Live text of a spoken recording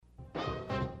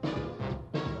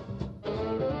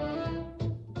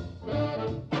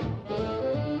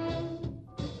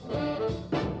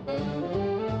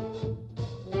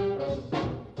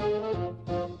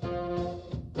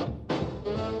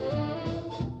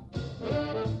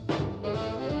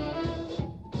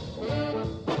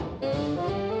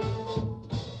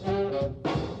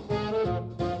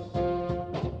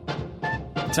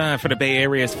Time for the Bay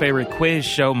Area's favorite quiz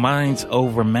show, Minds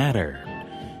Over Matter.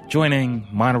 Joining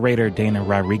moderator Dana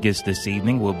Rodriguez this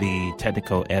evening will be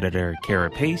technical editor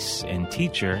Kara Pace and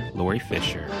teacher Laury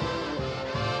Fischer.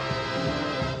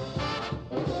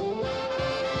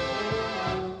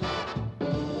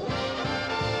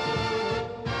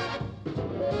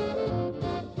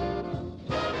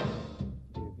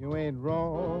 If you ain't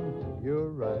wrong, you're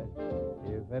right.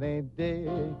 If it ain't day,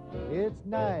 it's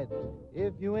night.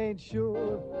 If you ain't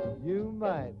sure, you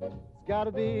might. It's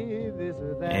gotta be this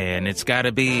or that. And it's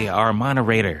gotta be our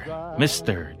moderator,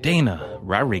 Mr. Dana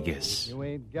Rodriguez.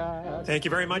 Thank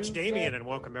you very much, Damien, and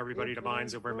welcome everybody to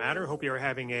Minds Over Matter. Hope you're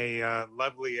having a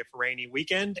lovely, if rainy,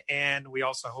 weekend, and we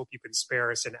also hope you can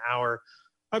spare us an hour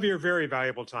of your very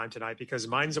valuable time tonight, because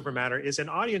Minds Over Matter is an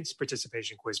audience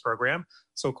participation quiz program.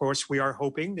 So, of course, we are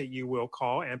hoping that you will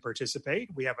call and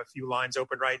participate. We have a few lines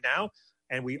open right now,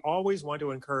 and we always want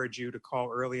to encourage you to call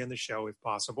early in the show if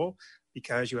possible,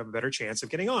 because you have a better chance of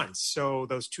getting on. So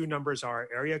those two numbers are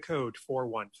area code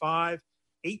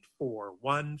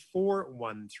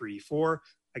 415-841-4134.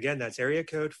 Again, that's area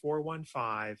code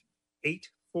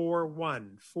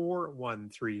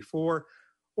 415-841-4134,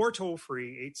 or toll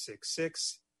free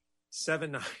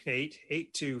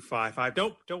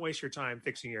 866-798-8255. Don't waste your time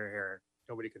fixing your hair.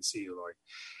 Nobody can see you, Lloyd.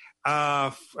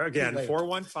 Again,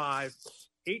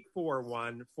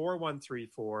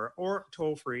 415-841-4134, or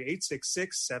toll free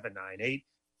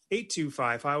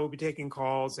 866-798-8255. I will be taking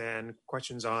calls and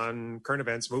questions on current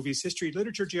events, movies, history,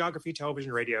 literature, geography,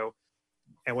 television, radio,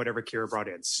 and whatever Kira brought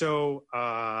in. So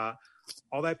all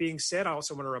that being said, I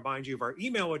also want to remind you of our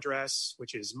email address,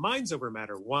 which is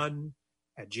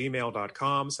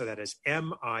mindsovermatter1@gmail.com. So that is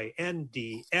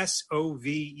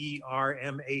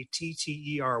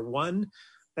MINDSOVERMATTER1.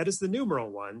 That is the numeral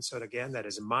 1. So again, that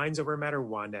is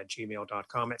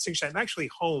mindsovermatter1@gmail.com. I'm actually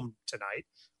home tonight.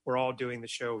 We're all doing the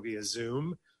show via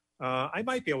Zoom. I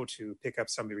might be able to pick up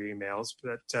some of your emails,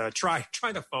 but try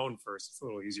the phone first. It's a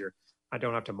little easier. I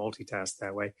don't have to multitask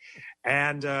that way.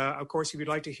 And of course, if you'd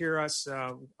like to hear us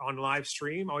on live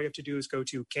stream, all you have to do is go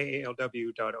to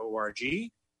kalw.org.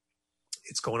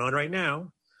 It's going on right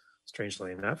now,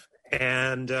 strangely enough.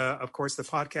 And of course, the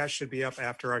podcast should be up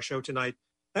after our show tonight.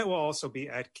 That will also be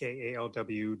at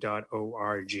kalw.org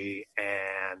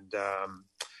and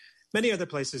many other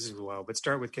places as well, but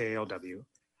start with KALW.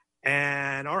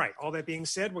 And all right, all that being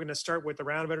said, we're going to start with a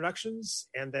round of introductions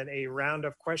and then a round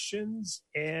of questions.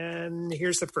 And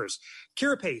here's the first.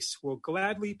 Kira Pace will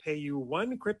gladly pay you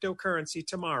one cryptocurrency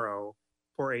tomorrow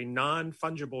for a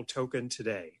non-fungible token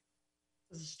today.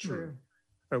 This is true.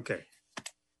 Okay.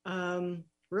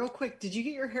 Real quick, did you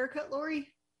get your haircut,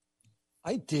 Laury?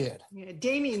 I did. Yeah,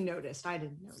 Damien noticed. I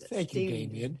didn't notice. Thank you,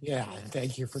 Damien. Yeah,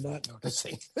 thank you for not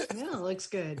noticing. Yeah, it looks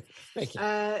good. Thank you.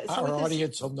 So our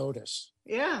audience will notice.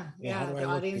 Yeah, the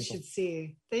audience should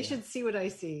see. They should see what I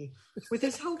see. With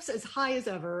his hopes as high as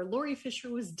ever, Laury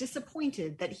Fischer was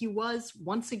disappointed that he was,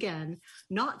 once again,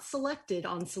 not selected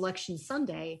on Selection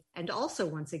Sunday, and also,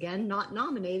 once again, not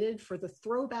nominated for the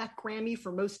Throwback Grammy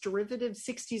for Most Derivative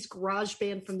 60s Garage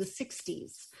Band from the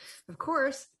 60s. Of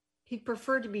course, he'd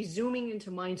prefer to be zooming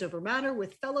into Minds Over Matter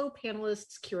with fellow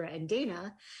panelists Kira and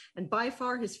Dana, and by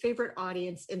far his favorite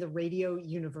audience in the radio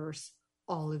universe,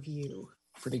 all of you.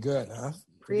 Pretty good, huh?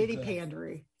 Pretty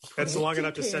pandery. That's long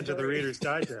enough to send to the Reader's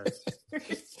Digest.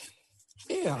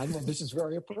 Yeah, I know this is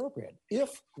very appropriate.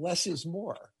 If less is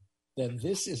more, then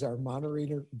this is our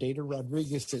moderator, Dana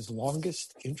Rodriguez's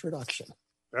longest introduction.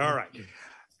 All right.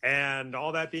 And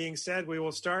all that being said, we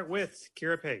will start with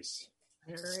Kira Pace.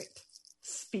 All right.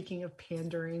 Speaking of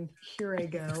pandering, here I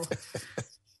go.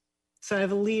 So I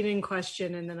have a lead-in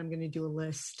question, and then I'm going to do a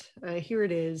list. Here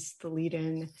it is, the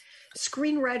lead-in.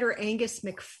 Screenwriter Angus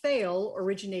MacPhail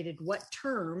originated what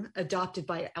term adopted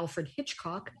by Alfred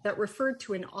Hitchcock that referred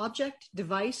to an object,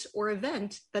 device, or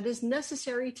event that is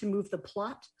necessary to move the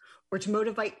plot or to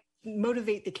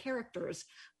motivate the characters,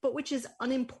 but which is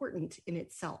unimportant in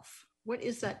itself? What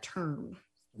is that term?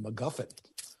 MacGuffin.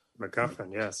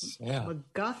 MacGuffin, yes. Yeah.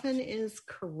 MacGuffin is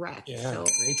correct. Yeah, so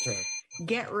great term.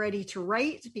 Get ready to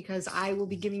write, because I will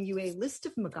be giving you a list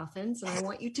of MacGuffins, and I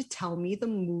want you to tell me the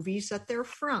movies that they're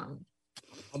from.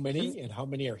 How many, and how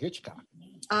many are Hitchcock?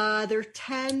 There are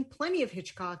 10, plenty of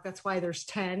Hitchcock. That's why there's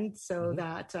 10, so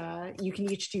that you can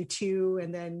each do 2,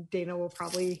 and then Dana will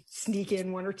probably sneak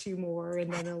in 1 or 2 more, and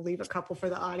then I'll leave a couple for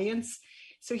the audience.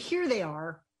 So here they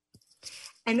are.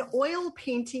 An oil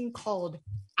painting called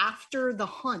After the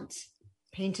Hunt,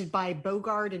 painted by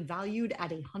Bogart and valued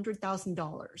at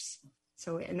 $100,000.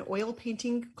 So an oil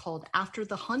painting called After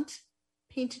the Hunt,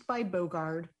 painted by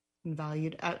Bogart and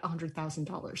valued at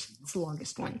 $100,000. It's the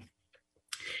longest one.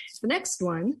 The next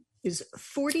one is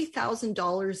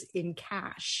 $40,000 in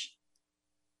cash.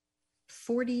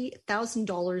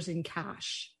 $40,000 in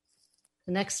cash.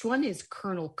 The next one is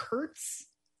Colonel Kurtz.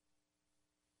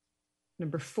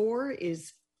 Number 4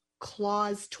 is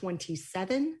Clause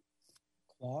 27.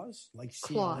 Clause? Like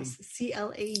Clause.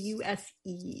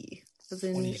 C-L-A-U-S-E. As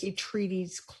in a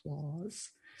treaty's clause.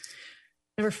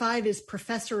 Number 5 is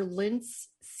Professor Lindt's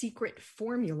secret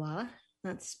formula.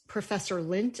 That's Professor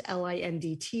Lindt,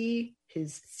 L-I-N-D-T,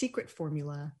 his secret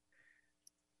formula.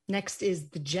 Next is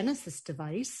the Genesis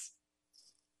device.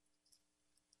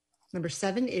 Number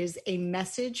 7 is a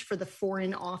message for the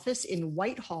Foreign Office in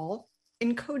Whitehall,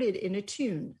 encoded in a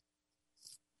tune.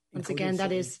 Once again,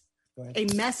 that is a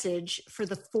message for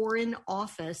the Foreign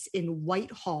Office in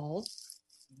Whitehall,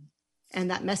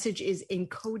 and that message is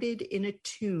encoded in a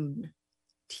tune,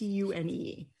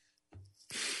 T-U-N-E.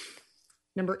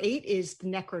 Number 8 is the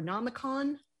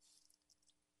Necronomicon.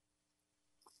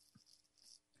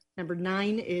 Number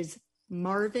 9 is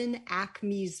Marvin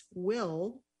Acme's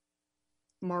will.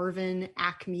 Marvin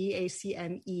Acme,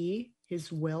 A-C-M-E,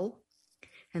 his will.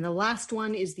 And the last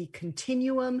one is the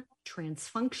Continuum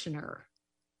Transfunctioner.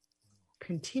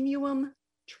 Continuum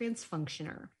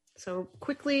Transfunctioner. So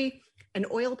quickly, an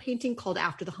oil painting called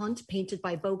After the Hunt, painted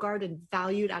by Bogart and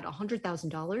valued at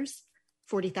 $100,000,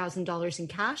 $40,000 in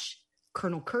cash.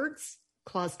 Colonel Kurtz,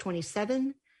 Clause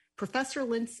 27, Professor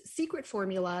Lindt's secret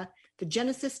formula, the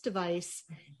Genesis device,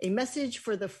 a message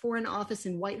for the Foreign Office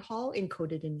in Whitehall,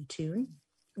 encoded in a tune,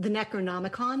 the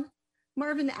Necronomicon,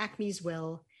 Marvin Acme's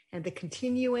will, and the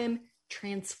Continuum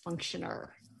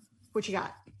Transfunctioner. What you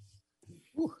got?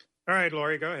 All right,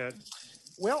 Laurie, go ahead.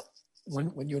 Well,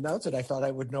 when you announced it, I thought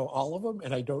I would know all of them,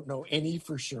 and I don't know any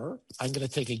for sure. I'm going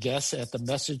to take a guess at the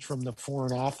message from the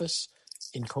Foreign Office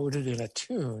encoded in a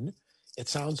tune. It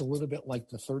sounds a little bit like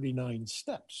the 39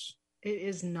 Steps. It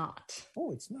is not.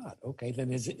 Oh, it's not. Okay,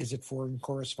 then is it Foreign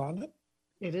Correspondent?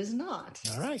 It is not.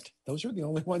 All right. Those are the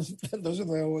only ones. Those are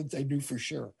the only ones I knew for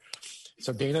sure.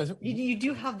 So Dana, you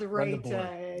do have the right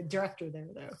director there,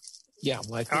 though. Yeah.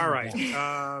 Well, all right.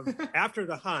 After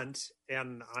the Hunt,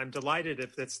 and I'm delighted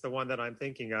if that's the one that I'm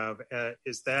thinking of.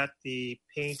 Is that the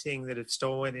painting that had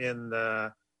stolen in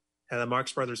the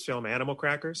Marx Brothers film Animal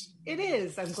Crackers? It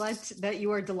is. I'm glad that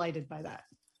you are delighted by that.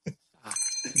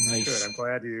 Nice. Good. I'm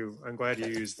glad you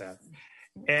used that.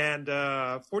 And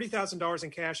 $40,000 in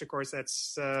cash. Of course,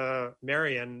 that's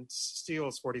Marion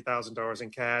steals $40,000 in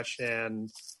cash and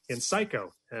in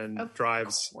Psycho and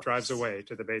drives away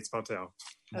to the Bates Motel.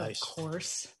 Nice. Of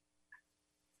course.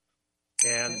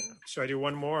 And should I do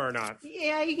one more or not?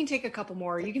 Yeah, you can take a couple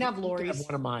more. You can have Laurie's. I have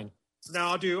one of mine.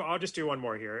 No, I'll just do one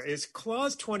more here. Is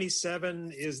Clause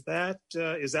 27, is that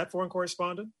Foreign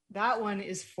Correspondent? That one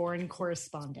is Foreign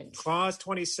Correspondent. Clause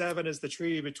 27 is the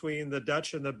treaty between the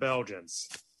Dutch and the Belgians.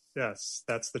 Yes,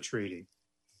 that's the treaty.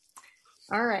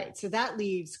 All right, so that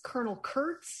leaves Colonel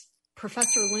Kurtz,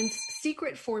 Professor Lindt's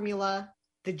secret formula,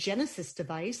 the Genesis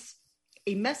device,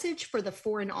 a message for the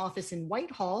Foreign Office in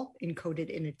Whitehall,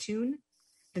 encoded in a tune,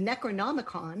 the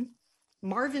Necronomicon,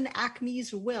 Marvin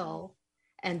Acme's will,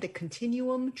 and the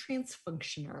Continuum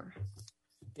Transfunctioner.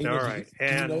 Dana, all right.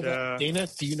 Dana,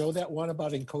 do you know that one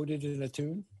about encoded in a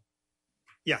tune?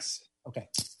 Yes. Okay,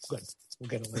 good. We'll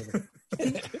get it later.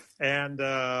 And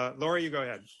Laura, you go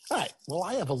ahead. All right. Well,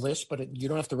 I have a list, but you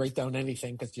don't have to write down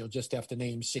anything because you'll just have to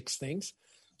name 6 things.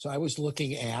 So I was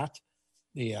looking at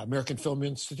the American Film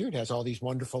Institute has all these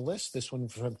wonderful lists. This one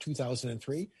from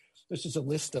 2003. This is a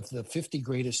list of the 50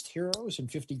 greatest heroes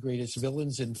and 50 greatest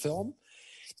villains in film.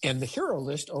 And the hero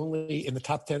list only in the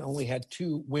top 10 only had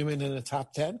 2 women in the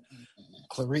top 10,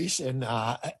 Clarice and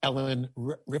Ellen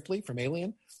Ripley from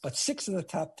Alien. But 6 of the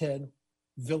top 10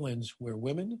 villains were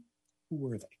women. Who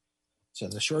were they? So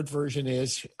the short version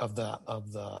is of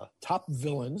the top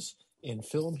villains in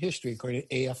film history, according to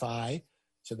AFI.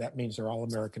 So that means they're all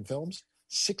American films.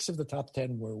 6 of the top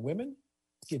 10 were women.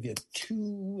 Give you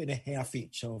 2.5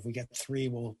 each. So if we get 3,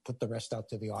 we'll put the rest out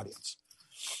to the audience.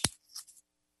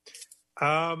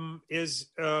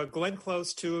 Is Glenn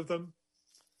Close 2 of them?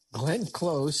 Glenn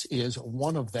Close is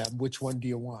one of them. Which one do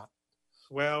you want?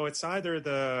 Well, it's either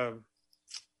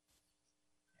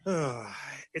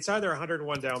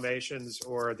 101 Dalmatians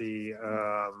or the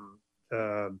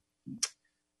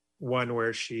one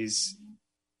where she's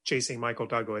chasing Michael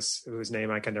Douglas, whose name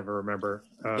I can never remember.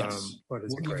 Yes, what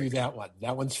is we'll give you that one.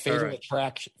 That one's Fatal right.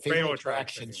 Attraction. Fatal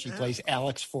Attraction. She plays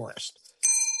Alex Forrest.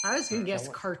 I was going to guess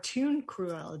cartoon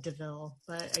Cruella de Vil,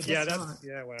 but I guess not.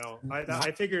 Yeah, well,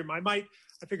 I figured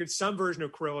some version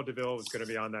of Cruella de Vil was going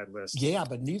to be on that list. Yeah,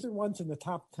 but neither one's in the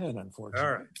top 10, unfortunately.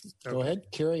 All right. Go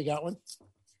ahead. Kira, you got one?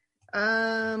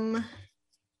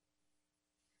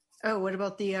 Oh, what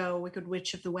about the Wicked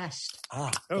Witch of the West?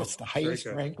 That's the highest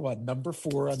ranked one, number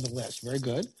 4 on the list. Very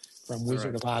good. From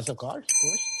Wizard of Oz, of course.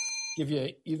 Give you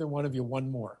either one of you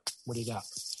one more. What do you got?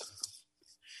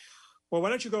 Well, why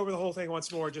don't you go over the whole thing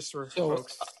once more, just for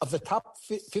folks? Of the top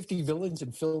 50 villains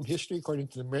in film history, according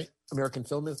to the American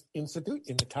Film Institute,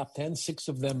 in the top 10, 6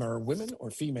 of them are women,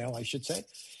 or female, I should say.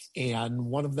 And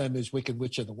one of them is Wicked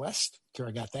Witch of the West.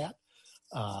 Kara got that.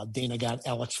 Dana got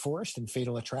Alex Forrest and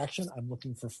Fatal Attraction. I'm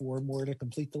looking for 4 more to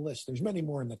complete the list. There's many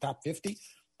more in the top 50,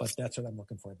 but that's what I'm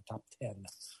looking for, the top 10.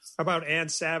 How about Anne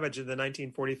Savage in the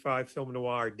 1945 film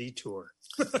noir Detour?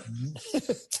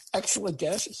 Excellent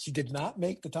guess. She did not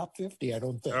make the top 50, I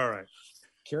don't think. All right.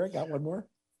 Kara, got one more?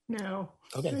 No.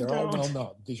 Okay, they're all well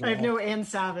known. I have no Anne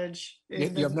Savage. You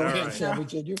have no Anne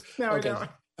Savage in you? No, okay. I don't.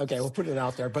 Okay, we'll put it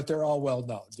out there, but they're all well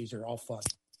known. These are all fun.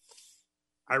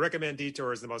 I recommend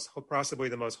Detour as possibly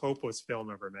the most hopeless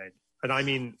film ever made. And I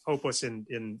mean hopeless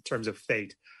in terms of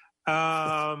fate.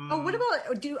 What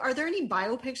about, are there any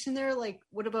biopics in there? Like,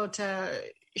 what about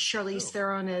Charlize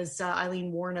Theron as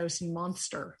Eileen Wuornos in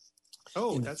Monster?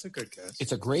 Oh, that's a good guess.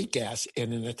 It's a great guess.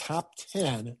 And in the top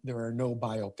 10, there are no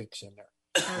biopics in there.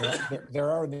 There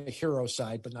are on the hero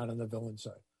side, but not on the villain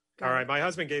side. All right. My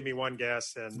husband gave me one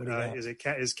guess. And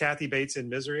is Kathy Bates in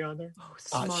Misery on there? Oh,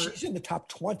 smart. She's in the top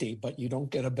 20, but you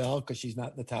don't get a bell because she's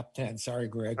not in the top 10. Sorry,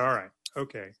 Greg. All right.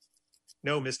 Okay.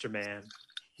 No, Mr. Man.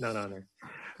 Not on there.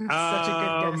 Such a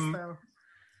good guess, though.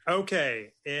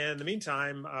 Okay. In the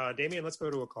meantime, Damien, let's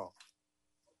go to a call.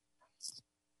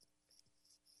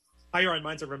 Hi, you're on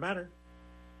Minds Over Matter.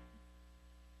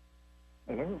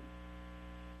 Hello.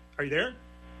 Are you there?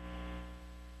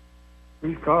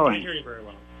 Who's I calling? can't hear you very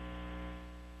well.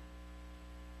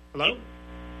 Hello?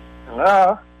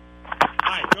 Hello?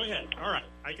 Hi, go ahead. All right.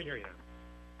 I can hear you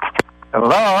now.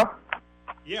 Hello?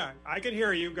 Yeah, I can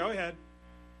hear you. Go ahead.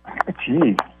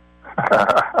 Gee.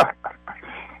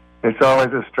 It's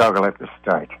always a struggle at the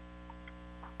start.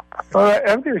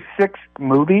 Well, there's 6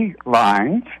 movie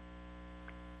lines,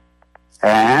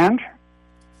 and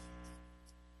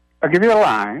I'll give you a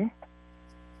line,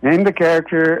 name the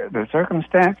character, the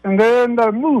circumstance, and then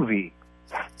the movie.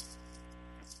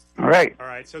 All right. All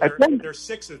right. So there's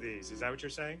 6 of these. Is that what you're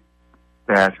saying?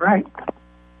 That's right.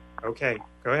 Okay.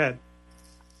 Go ahead.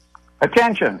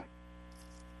 Attention.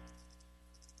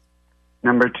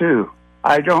 Number 2,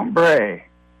 I don't bray.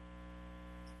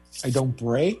 I don't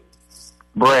bray?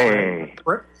 Bray.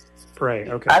 Pray.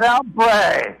 Okay. I don't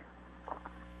bray.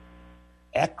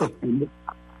 Acting.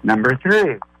 Number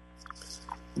 3,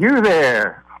 you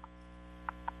there.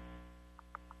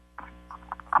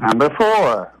 Number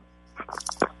 4,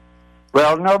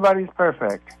 well, nobody's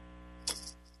perfect.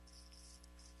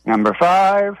 Number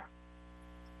 5,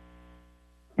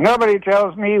 nobody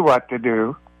tells me what to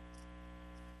do.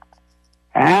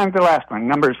 And the last one,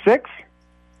 number 6,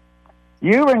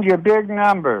 you and your big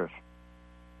numbers.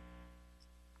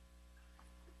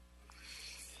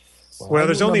 Well,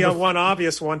 there's only one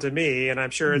obvious one to me, and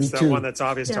I'm sure it's the one that's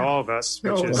obvious to all of us,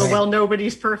 which is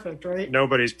nobody's perfect, right?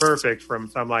 Nobody's perfect from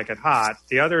Some Like It Hot.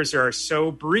 The others are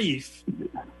so brief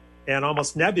and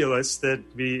almost nebulous that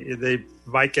they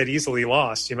might get easily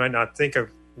lost. You might not think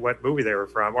of what movie they were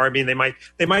from, or I mean, they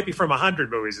might be from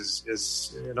 100 movies.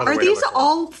 Is another Are way to these look at it.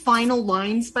 all final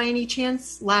lines by any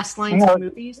chance? Last lines of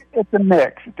movies? It's a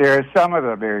mix. There are some of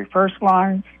the very first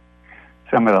lines,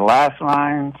 some of the last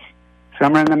lines,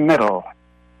 some are in the middle.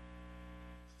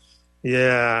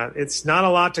 Yeah, it's not a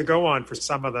lot to go on for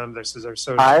some of them. They're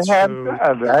so I have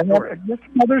just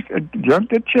others.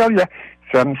 Don't chill you.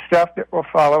 Some stuff that will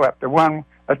follow up. The one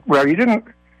where you didn't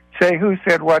say who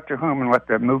said what to whom and what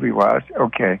the movie was.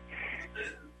 Okay.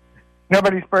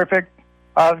 Nobody's perfect.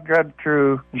 Osgood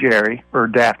through Jerry or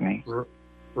Daphne.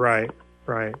 Right.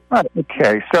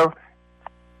 Okay. So,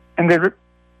 and the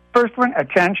first one,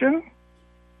 attention.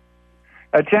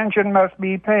 Attention must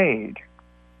be paid.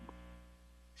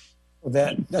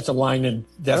 Well, that's a line in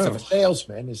Death of a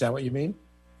Salesman. Is that what you mean?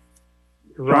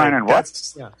 Right. And what?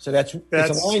 It's a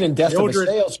line in Death of a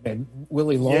Salesman.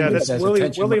 Willie Loman says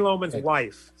Willie Loman's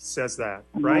wife says that,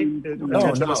 right?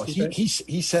 No.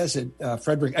 He says it.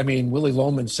 Willie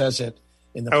Loman says it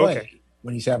in the play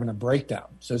when he's having a breakdown.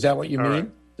 So is that what you mean? Right.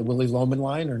 The Willie Loman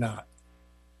line or not?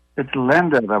 It's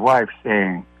Linda, the wife,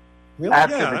 saying. Really? Yeah,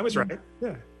 that was right.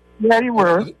 Yeah. Yeah, you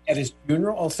were. At his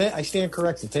funeral? I stand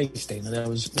corrected. Take a statement. That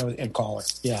was and caller.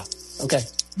 Yeah. Okay.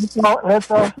 Let's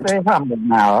all stay humble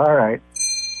now. All right.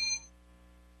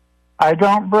 I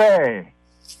don't bray.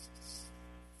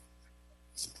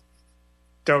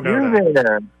 Don't know you that.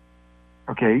 There.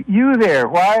 Okay, you there.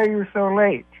 Why are you so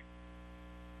late?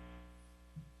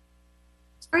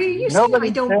 Are you saying I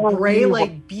don't bray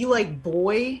like be like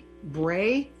boy,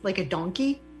 bray like a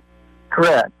donkey?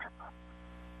 Correct.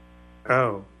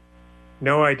 Oh,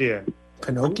 no idea.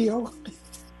 Pinocchio?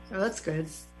 Oh, that's good.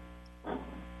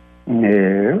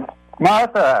 No.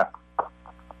 Martha.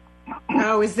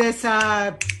 Oh, is this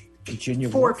Virginia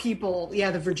four Woolf? people?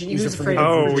 Yeah, the Virginia. Who's Who's Afraid afraid?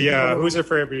 of Oh, Virginia yeah. Woolf? Who's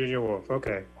Afraid of Virginia Woolf?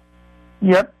 Okay.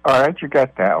 Yep. All right, you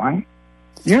got that one.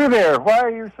 You there. Why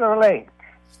are you so late?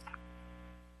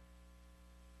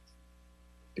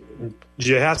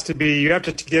 You have to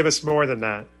give us more than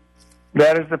that.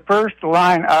 That is the first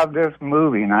line of this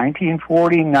movie,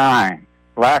 1949,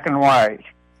 black and white.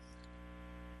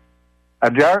 A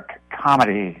dark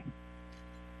comedy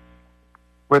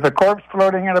with a corpse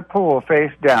floating in a pool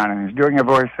face down, and he's doing a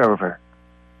voiceover.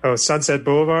 Oh, Sunset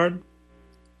Boulevard?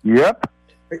 Yep.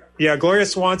 Yeah, Gloria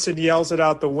Swanson yells it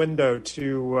out the window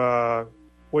to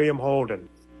William Holden.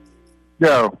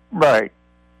 No, right.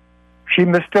 She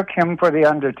mistook him for the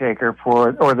Undertaker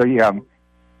or the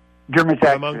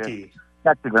The monkey.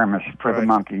 taxidermist for the Right.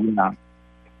 monkey, you know.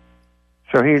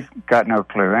 So he's got no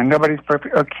clue, and nobody's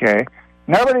perfect. Okay.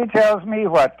 Nobody tells me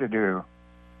what to do.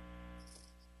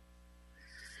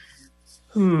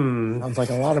 Sounds like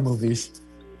a lot of movies.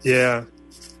 Yeah.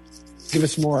 Give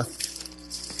us more.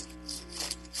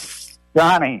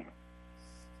 Johnny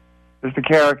is the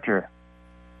character.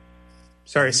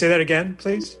 Sorry, say that again,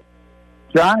 please.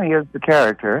 Johnny is the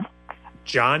character.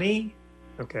 Johnny?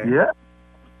 Okay. Yeah.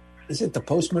 Is it The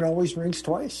Postman Always Rings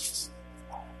Twice?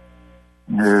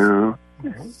 No.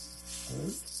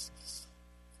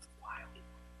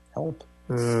 Help.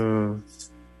 Think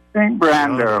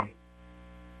Brando. Johnny.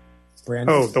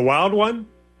 Brandon. Oh, the wild one?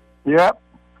 Yep.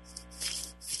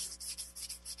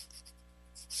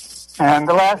 And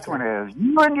the last one is,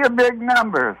 you and your big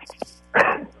numbers.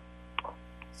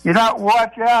 You don't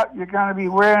watch out, you're going to be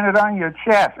wearing it on your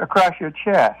chest, across your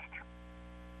chest.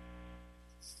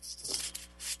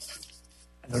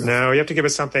 No, you have to give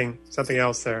us something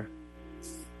else there.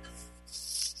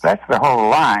 That's the whole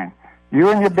line. You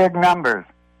and your big numbers.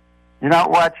 You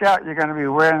don't watch out, you're going to be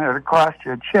wearing it across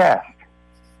your chest.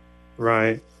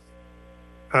 Right.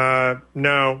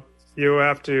 No, you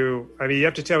have to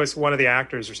tell us one of the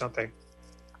actors or something.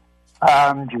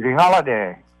 Judy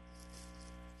Holliday.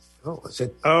 Oh, is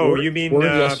it? Oh, you mean Born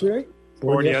Yesterday?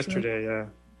 Born Yesterday, yeah.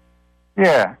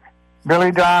 Yeah.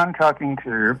 Billy Don talking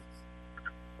to.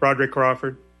 Roderick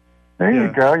Crawford. There you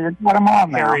go. You got them all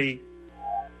now.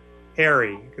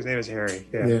 Harry. His name is Harry.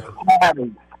 Yeah.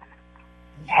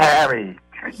 Harry.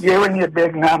 You and your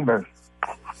big numbers.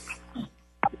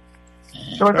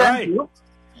 So All thank right. you.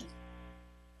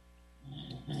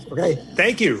 Okay.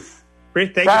 Thank you.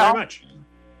 Thank you very much.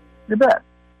 You bet.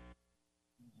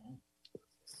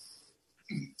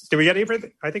 Did we get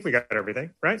everything? I think we got everything,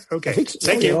 right? Okay. I think so.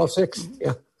 Thank Yeah, you. all six.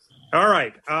 Yeah. All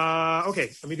right. Okay.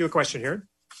 Let me do a question here.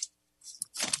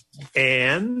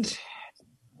 And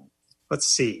let's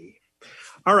see.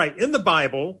 All right. In the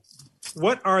Bible,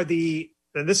 what are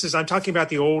I'm talking about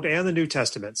the Old and the New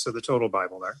Testament, so the total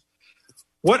Bible there.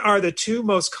 What are the two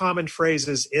most common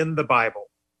phrases in the Bible?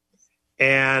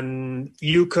 And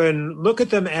you can look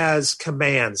at them as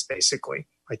commands, basically,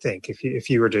 I think, if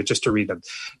you were to read them.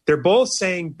 They're both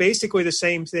saying basically the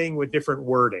same thing with different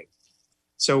wording.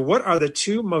 So what are the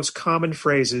two most common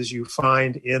phrases you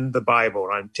find in the Bible?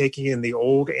 I'm taking in the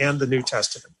Old and the New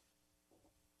Testament.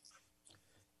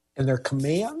 And they're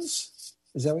commands?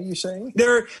 Is that what you're saying?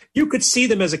 You could see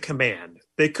them as a command.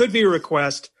 They could be a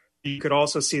request. You could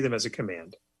also see them as a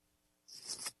command.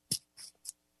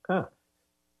 Huh.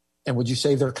 And would you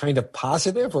say they're kind of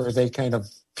positive, or are they kind of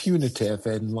punitive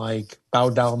and like bow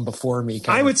down before me?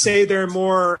 I would say they're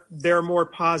more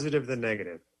positive than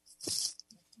negative.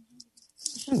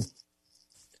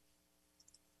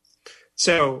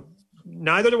 So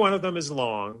neither one of them is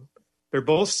long. They're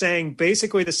both saying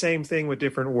basically the same thing with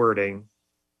different wording,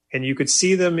 and you could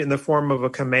see them in the form of a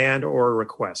command or a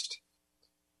request.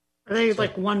 Are they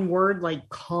like one word, like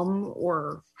come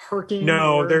or hurting?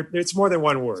 No, it's more than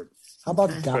one word. How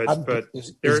about God? But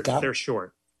they're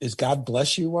short. Is God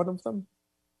bless you one of them?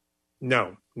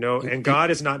 No, and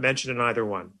God is not mentioned in either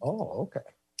one. Oh, okay.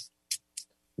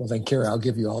 Well, then, Kara, I'll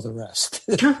give you all the rest.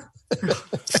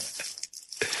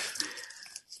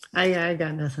 I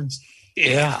got nothing.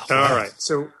 Yeah. All right.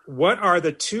 So what are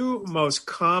the two most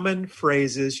common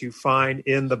phrases you find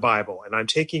in the Bible? And I'm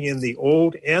taking in the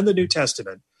Old and the New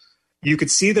Testament. You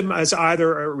could see them as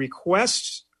either a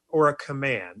request or a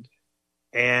command.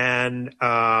 And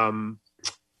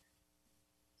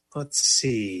let's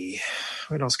see.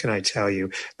 What else can I tell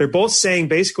you? They're both saying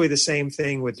basically the same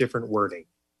thing with different wording.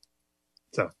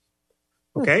 So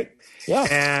Okay. Yeah.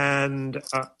 And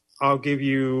I'll give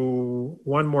you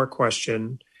one more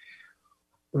question.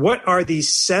 What are the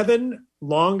 7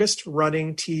 longest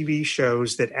running TV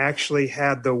shows that actually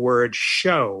had the word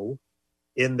show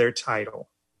in their title?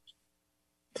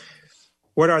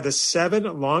 What are the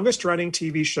 7 longest running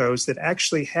TV shows that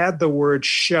actually had the word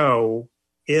show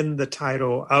in the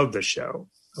title of the show?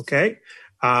 Okay.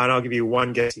 And I'll give you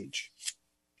one guess each.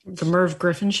 The Merv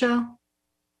Griffin Show?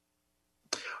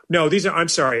 No, these are, I'm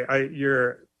sorry.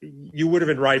 You would have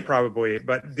been right probably,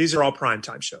 but these are all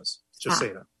primetime shows. Just so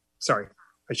you know. Sorry.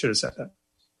 I should have said that.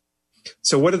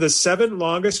 So what are the 7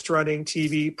 longest running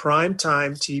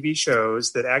primetime TV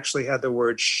shows that actually had the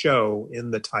word show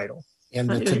in the title? And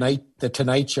the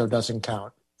Tonight Show doesn't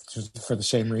count for the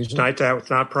same reason. It's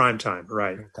not primetime,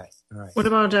 right? Okay, all right. What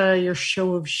about your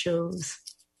show of shows?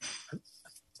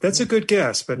 That's a good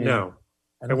guess, but no,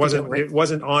 it wasn't. Right. It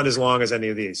wasn't on as long as any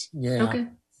of these. Yeah. Okay.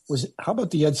 How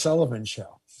about the Ed Sullivan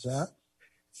Show? Is that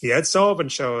the Ed Sullivan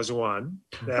Show? Is one.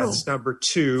 That's number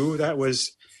 2.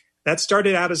 That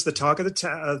started out as the talk of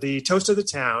the toast of the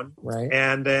town, right?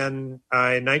 And then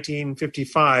in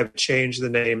 1955 changed the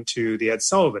name to the Ed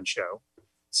Sullivan Show.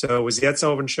 So it was the Ed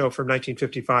Sullivan Show from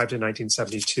 1955 to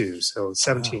 1972. So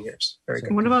 17 years. Very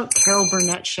good. What about Carol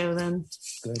Burnett Show then?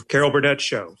 Good. Carol Burnett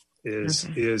Show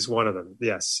is one of them.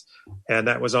 Yes, and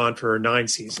that was on for 9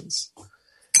 seasons.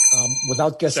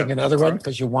 Without guessing another one,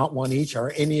 because you want one each,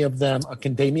 are any of them?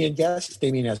 Can Damien guess?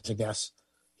 Damien has a guess.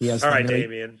 He has. All right,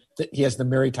 Damien. He has the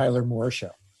Mary Tyler Moore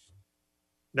Show.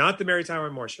 Not the Mary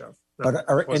Tyler Moore Show. No, but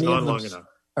are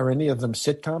any of them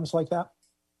sitcoms like that?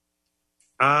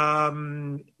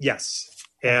 Yes.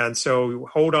 And so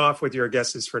hold off with your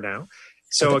guesses for now.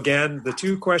 So again, the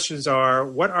 2 questions are,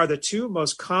 what are the 2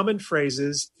 most common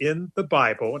phrases in the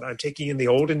Bible? And I'm taking in the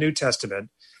Old and New Testament.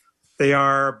 They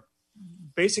are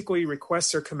basically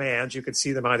requests or commands. You could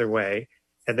see them either way.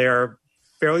 And they are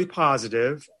fairly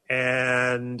positive,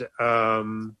 and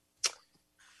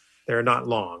they're not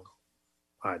long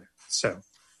either. So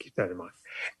keep that in mind.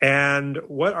 And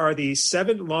what are the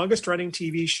 7 longest running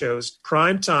TV shows,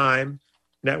 primetime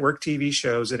network TV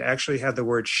shows, that actually have the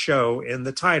word show in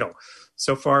the title?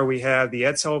 So far, we have the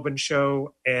Ed Sullivan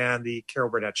Show and the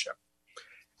Carol Burnett Show.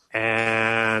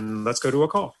 And let's go to a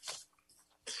call.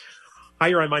 Hi,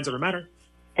 you're on Minds Over Matter.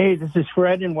 Hey, this is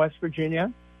Fred in West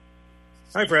Virginia.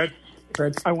 Hi, Fred.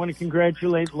 I want to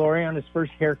congratulate Laury on his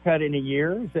first haircut in a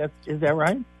year. Is that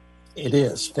right? It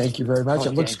is. Thank you very much. Okay.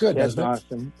 It looks good, That's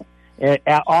doesn't it?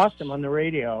 Awesome. Awesome on the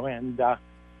radio. And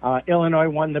Illinois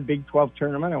won the Big 12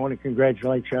 tournament. I want to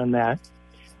congratulate you on that.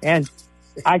 And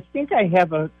I think I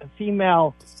have a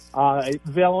female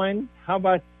villain. How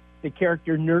about the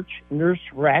character Nurse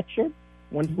Ratched?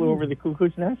 One Flew Over the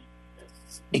Cuckoo's Nest?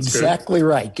 Exactly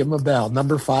right. Give him a bell.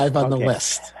 Number 5 on the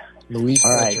list. Louise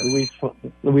Fletcher. All right,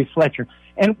 Louise Fletcher.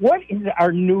 And what is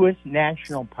our newest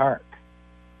national park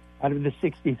out of the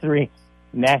 63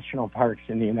 national parks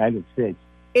in the United States?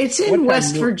 It's in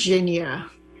West Virginia.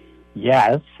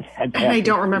 Yes. And I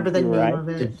don't remember the name of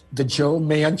it. The Joe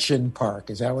Manchin Park.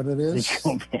 Is that what it is? The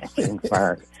Joe Manchin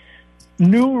Park.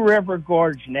 New River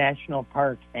Gorge National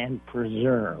Park and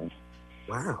Preserve.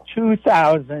 Wow.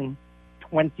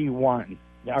 2021,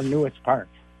 our newest park.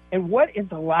 And what is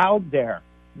allowed there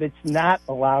that's not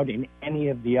allowed in any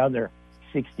of the other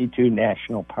 62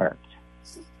 national parks?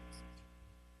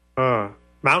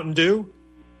 Mountain Dew?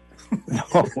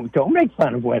 No, don't make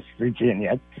fun of West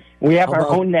Virginia. We have our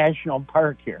own national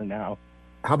park here now.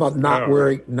 How about not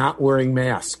wearing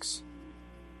masks?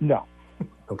 No.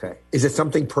 Okay. Is it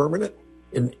something permanent?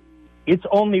 It's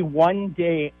only one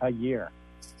day a year.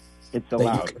 It's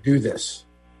allowed. That you can do this.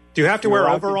 Do you have to wear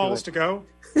overalls to go?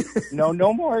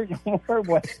 No more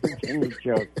West Virginia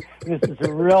jokes. This is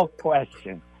a real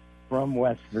question from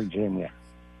West Virginia.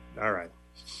 All right.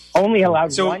 Only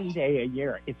allowed one day a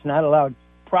year. It's not allowed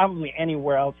probably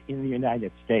anywhere else in the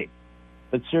United States,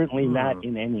 but certainly not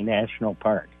in any national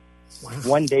park. Wow.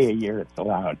 One day a year it's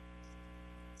allowed.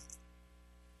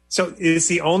 So it's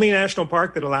the only national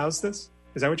park that allows this?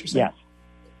 Is that what you're saying?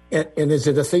 Yes. And is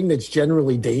it a thing that's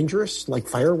generally dangerous, like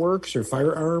fireworks or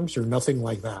firearms, or nothing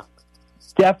like that?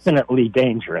 Definitely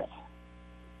dangerous.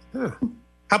 Huh.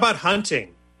 How about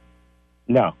hunting?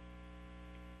 No.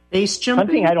 Base jumping?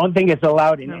 Hunting, I don't think it's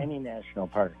allowed in any national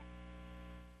park.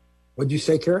 What'd you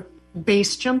say, Kara?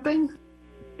 Base jumping?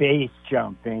 Base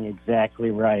jumping,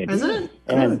 exactly right. Is it?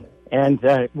 And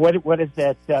what is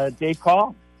that day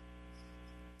called?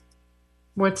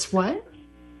 What's what?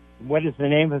 What is the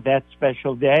name of that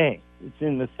special day? It's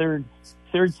in the third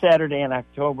Saturday in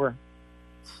October.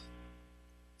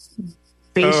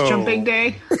 Base jumping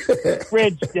day?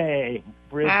 Bridge Day.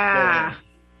 Bridge Day.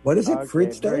 What is it? Okay,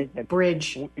 Bridge Day?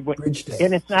 Bridge. Bridge Day.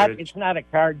 And it's not a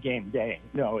card game day.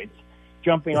 No, it's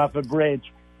jumping off a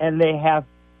bridge. And they have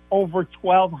over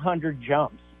 1,200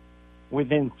 jumps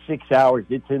within 6 hours.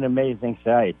 It's an amazing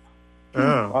sight.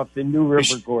 Off the New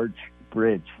River Gorge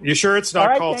Bridge. You sure it's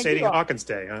not called Sadie Hawkins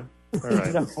Day, huh? All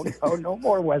right. No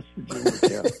more West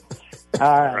Virginia.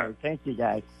 All right. Thank you,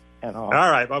 guys. All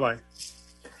right. Bye-bye.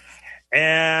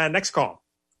 And next call.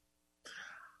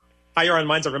 Hi, you're on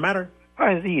Minds Over Matter.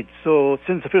 Hi, Zed. So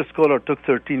since the first caller took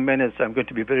 13 minutes, I'm going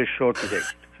to be very short today.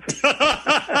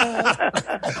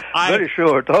 Very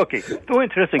short. Okay. Two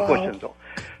interesting questions, though.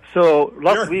 So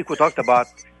last week we talked about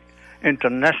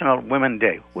International Women's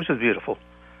Day, which is beautiful.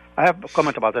 I have a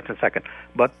comment about that in a second.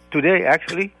 But today,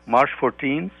 actually, March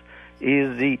 14th,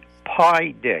 is the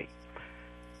Pi Day.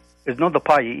 It's not the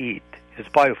pie you eat. It's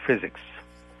pie of physics.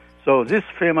 So this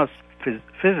famous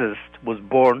physicist was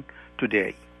born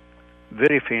today.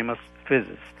 Very famous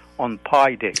physicist on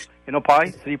Pi Day. You know Pi?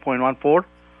 3.14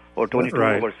 or 22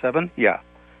 over 7? Yeah.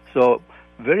 So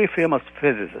very famous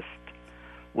physicist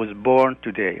was born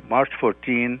today, March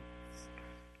 14,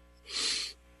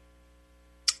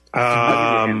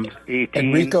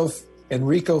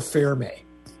 Enrico Fermi.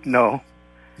 No.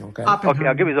 Okay. Okay,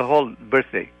 I'll give you the whole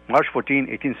birthday. March 14,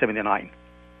 1879.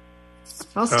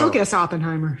 I'll still guess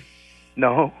Oppenheimer.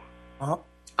 No.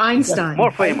 Einstein.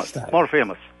 More famous. More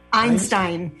famous.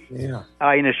 Einstein. Yeah.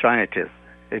 Einstein it is.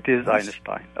 It is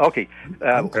Einstein. Okay.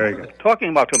 Very good. Talking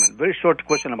about women. Very short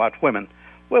question about women.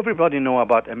 Well, everybody know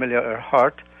about Amelia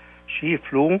Earhart. She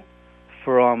flew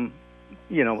from,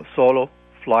 solo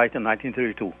flight in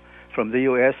 1932 from the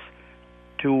U.S.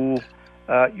 to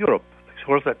Europe,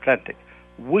 across the Atlantic.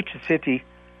 Which city,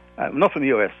 not from the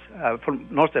U.S., from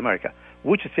North America,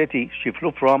 which city she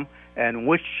flew from and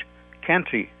which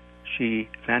country she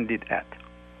landed at?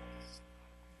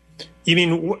 You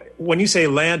mean when you say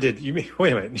landed? You mean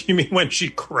wait a minute? You mean when she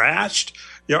crashed?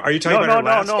 Are you talking about her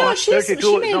last? No.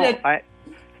 32.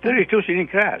 32. She didn't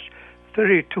crash.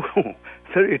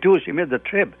 32. She made the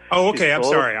trip. Oh, okay. I'm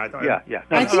sorry. Yeah.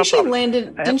 I think she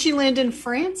landed. Didn't she land in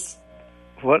France?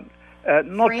 What?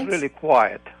 Not France? really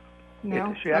quiet.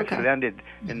 No. She actually landed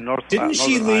in North. Didn't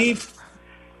she leave?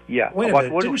 Yeah. Wait a But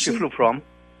minute. where she flew from?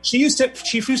 She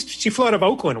flew out of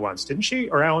Oakland once, didn't she,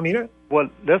 or Alameda? Well,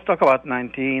 let's talk about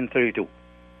 1932.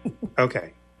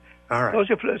 Okay. All right.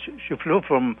 So she flew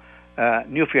from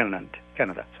Newfoundland,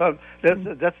 Canada. So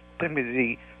that's me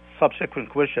the subsequent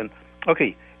question.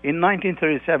 Okay, in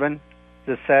 1937,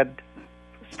 the sad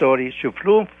story, she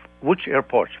flew, which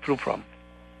airport she flew from?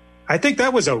 I think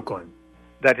that was Oakland.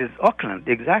 That is Auckland,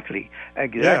 exactly.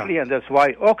 Yeah. And that's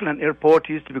why Auckland Airport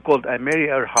used to be called Amelia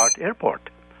Earhart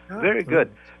Airport. Very good.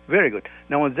 Very good.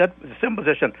 Now, in that same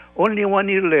position, only 1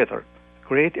 year later,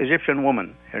 great Egyptian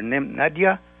woman, her name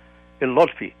Nadia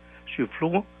El-Lotfi, she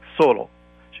flew solo.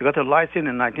 She got her license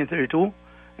in 1932.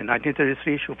 In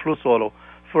 1933, she flew solo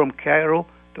from Cairo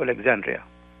to Alexandria.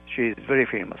 She is very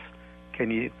famous.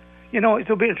 Can you, it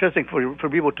will be interesting for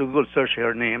people to go search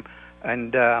her name.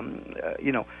 And,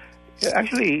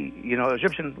 actually,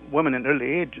 Egyptian women in early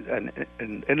age and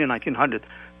in early 1900s,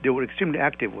 they were extremely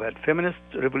active. We had feminist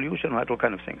revolution, we had all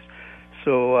kind of things.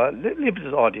 So leave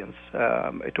this audience.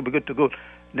 It will be good to go.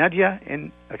 Nadia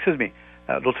Lotfiya,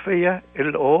 Lotfia,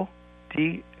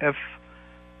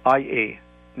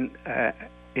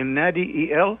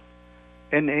 Nadi,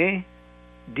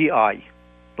 Elnadi,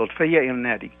 Lotfiya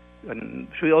Nadi. And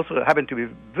she also happened to be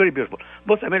very beautiful.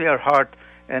 Both Amelia Earhart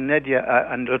and Nadia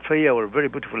and Lotfiya were very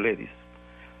beautiful ladies.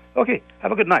 Okay,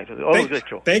 have a good night. Always great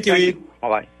show. Thank you, Eid.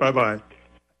 Bye-bye. Bye-bye.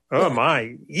 Oh,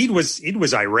 my. Eid was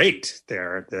irate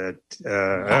there.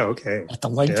 Okay. At the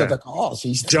length of the calls.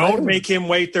 Don't make him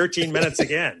wait 13 minutes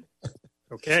again.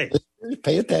 Okay.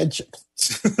 Pay attention.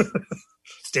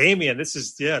 Damien, this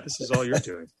is all you're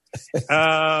doing.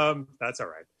 That's all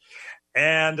right.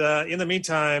 And in the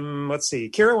meantime, let's see.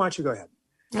 Kira, why don't you go ahead?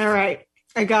 All right.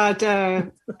 I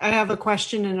have a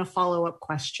question and a follow-up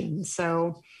question.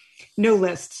 So no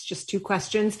lists, just two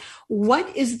questions.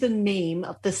 What is the name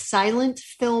of the silent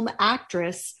film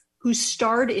actress who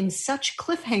starred in such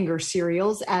cliffhanger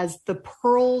serials as The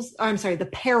Perils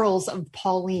of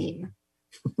Pauline?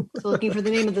 So looking for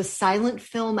the name of the silent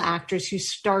film actress who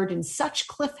starred in such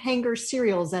cliffhanger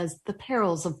serials as The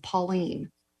Perils of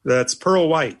Pauline. That's Pearl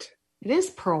White. It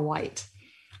is Pearl White.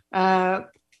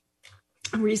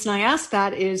 The reason I asked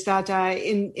that is that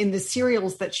in the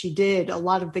serials that she did, a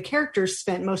lot of the characters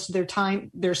spent most of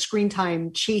their screen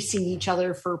time chasing each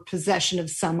other for possession of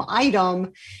some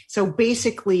item. So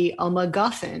basically a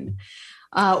MacGuffin.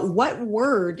 What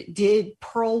word did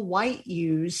Pearl White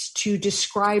use to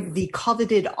describe the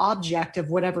coveted object of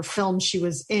whatever film she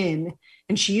was in?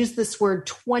 And she used this word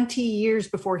 20 years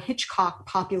before Hitchcock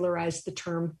popularized the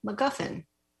term MacGuffin.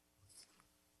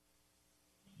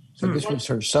 So this was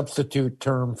her substitute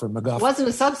term for MacGuffin. It wasn't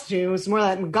a substitute. It was more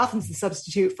like MacGuffin's the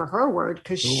substitute for her word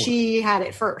because she had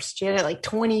it first. She had it like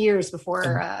 20 years before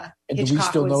Hitchcock. Do we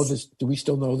still know this? Do we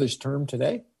still know this term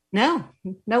today? No,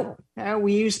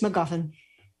 we use MacGuffin.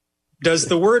 Does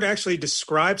the word actually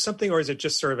describe something, or is it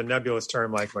just sort of a nebulous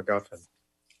term like MacGuffin?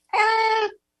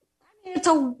 It's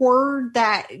a word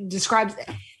that describes.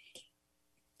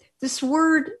 This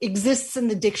word exists in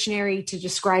the dictionary to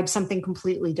describe something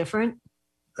completely different.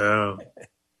 Oh.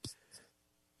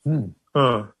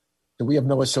 So we have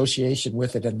no association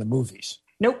with it in the movies.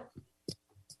 Nope.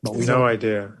 No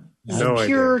idea.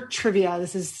 Pure trivia.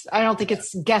 This is. I don't think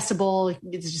it's guessable.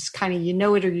 It's just kind of you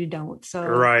know it or you don't. So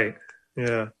right.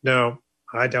 Yeah. No,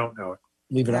 I don't know it.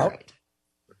 Leave it out. Right.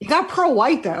 You got Pearl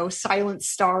White though. Silent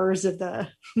stars of the.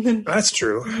 That's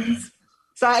true.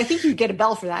 So I think you get a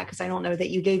bell for that because I don't know that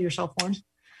you gave yourself one.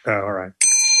 Oh, all right.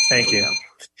 Thank you.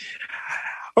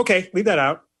 Okay, leave that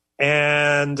out.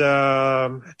 And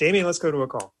Damien, let's go to a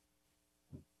call.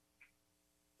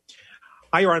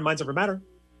 Hi, you're on Minds Over Matter.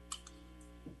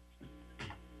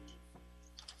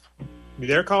 You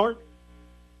there, caller?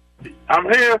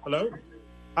 I'm here. Hello?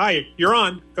 Hi, you're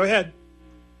on. Go ahead.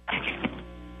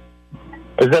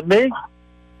 Is it me?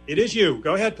 It is you.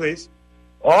 Go ahead, please.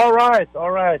 All right.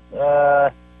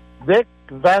 Dick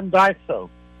Van Dyke Show.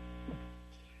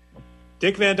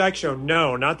 Dick Van Dyke Show.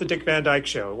 No, not the Dick Van Dyke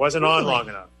Show. It wasn't on long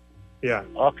enough. Yeah.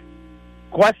 Okay.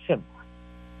 Question.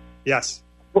 Yes.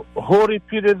 Who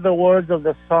repeated the words of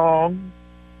the song,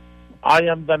 I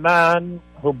am the man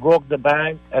who broke the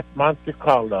bank at Monte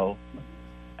Carlo,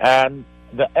 and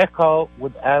the echo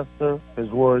would answer his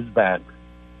words back?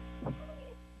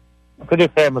 Pretty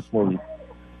famous movie.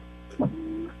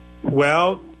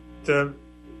 Well, there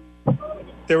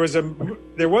was a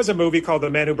movie called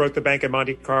The Man Who Broke the Bank at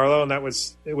Monte Carlo, and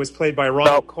it was played by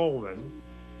Ronald Coleman.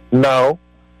 No.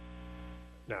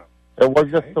 It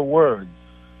was just Okay. the words.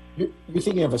 You're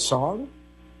thinking of a song?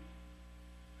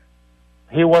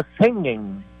 He was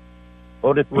singing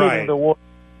or repeating the word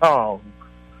song.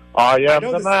 I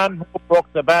am the man who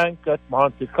broke the bank at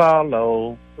Monte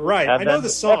Carlo. Right. And I know then the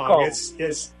song. echo.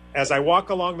 It's as I walk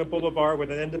along the boulevard with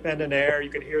an independent air, you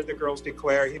can hear the girls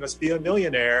declare he must be a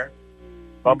millionaire.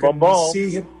 You can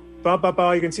see him.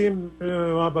 You can see him.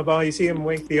 You see him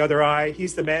wink the other eye.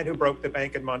 He's the man who broke the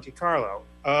bank at Monte Carlo.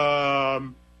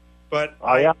 But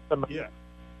I am the man. Yeah.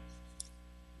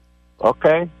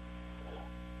 Okay.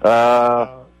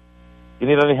 You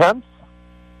need any hints?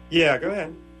 Yeah. Go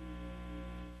ahead.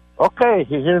 Okay,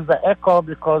 he hears the echo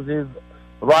because he's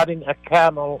riding a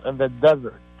camel in the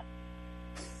desert.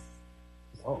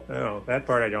 Oh, that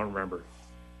part I don't remember.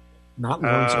 Not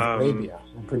Lawrence of Arabia.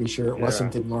 I'm pretty sure it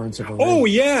wasn't in Lawrence of Arabia. Oh,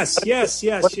 yes.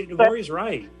 Laurie's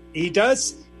right. He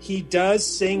does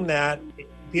sing that.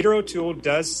 Peter O'Toole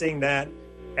does sing that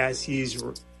as he is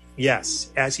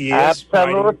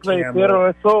Absolutely, riding Peter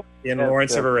O'Toole. in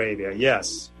Lawrence of Arabia.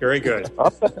 Yes. Very good.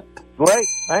 Okay. Great.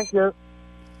 Thank you.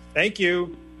 Thank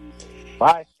you.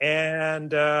 Bye.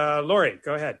 And Laurie,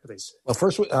 go ahead, please. Well,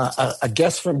 first, a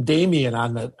guest from Damien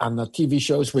on the TV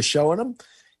shows was showing him.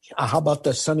 How about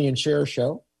the Sonny and Cher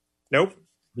show? Nope.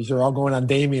 These are all going on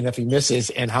Damien if he misses.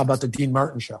 And how about the Dean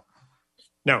Martin show?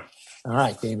 No. All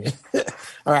right, Damien.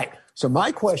 All right. So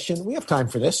my question, we have time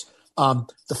for this.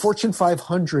 The Fortune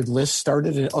 500 list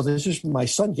started in, this is my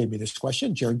son gave me this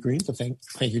question, Jared Green. So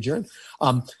thank you, Jared.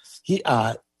 In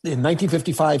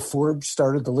 1955, Forbes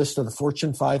started the list of the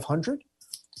Fortune 500.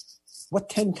 What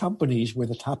 10 companies were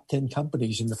the top 10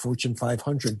 companies in the Fortune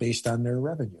 500 based on their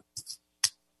revenue?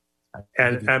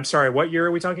 And I'm sorry, what year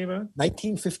are we talking about?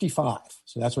 1955.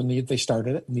 So that's when they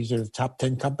started it. And these are the top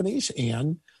 10 companies.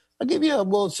 And I'll give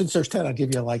you, since there's 10, I'll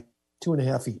give you like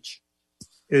 2.5 each.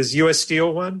 Is U.S.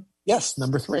 Steel one? Yes,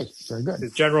 number 3. Very good.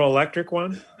 Is General Electric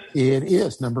one? It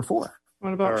is number 4.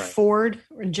 What about Ford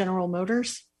or General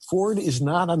Motors? Ford is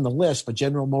not on the list, but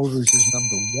General Motors is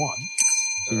number 1.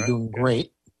 So you're doing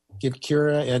great. Give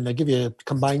Kira, and I'll give you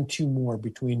combine 2 more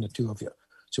between the two of you.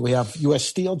 So we have U.S.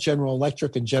 Steel, General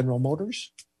Electric, and General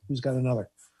Motors. Who's got another?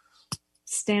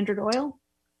 Standard Oil?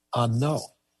 No.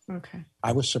 Okay.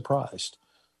 I was surprised.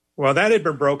 Well, that had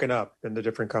been broken up into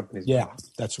different companies. Yeah,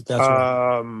 that's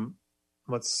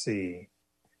let's see.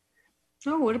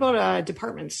 Oh, what about a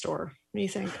department store? What do you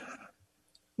think?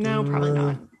 No, probably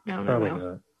not.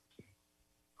 No.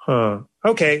 Huh.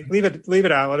 Okay, leave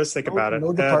it out. Let us think about it.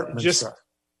 No department store.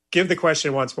 Give the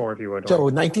question once more, if you would. So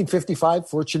in 1955,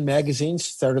 Fortune magazine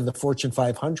started the Fortune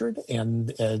 500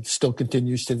 and still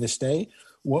continues to this day.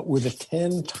 What were the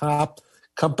 10 top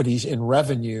companies in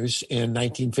revenues in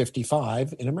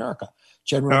 1955 in America?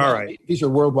 These are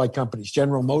worldwide companies.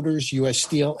 General Motors, U.S.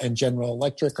 Steel, and General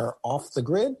Electric are off the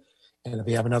grid. And if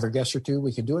you have another guess or two,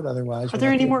 we can do it. Otherwise, are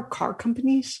there any more car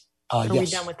companies? Are we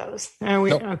done with those?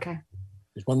 Nope. Okay.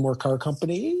 There's one more car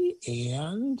company,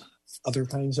 and other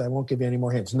times I won't give you any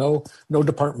more hints. No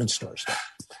department stores.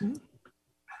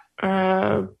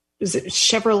 Is it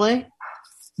Chevrolet?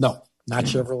 No, not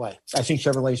Chevrolet. I think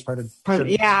Chevrolet is part of.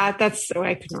 Yeah, that's the way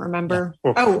I couldn't remember.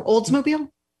 Yeah. Oh, Oldsmobile?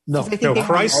 No,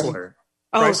 Chrysler.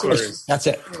 Chrysler. That's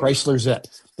it. Chrysler's it.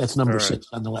 That's number 6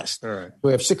 on the list. All right.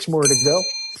 We have 6 more to go,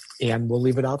 and we'll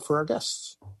leave it out for our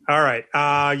guests. All right.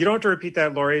 You don't have to repeat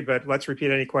that, Laurie, but let's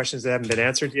repeat any questions that haven't been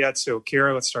answered yet. So,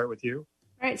 Kira, let's start with you.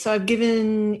 All right. So I've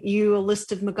given you a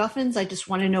list of MacGuffins. I just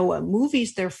want to know what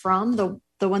movies they're from.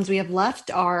 The ones we have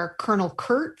left are Colonel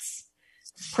Kurtz,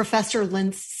 Professor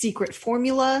Lynch's Secret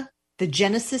Formula, The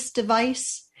Genesis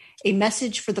Device, A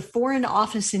Message for the Foreign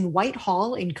Office in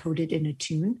Whitehall, encoded in a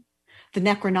tune, The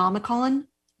Necronomicon,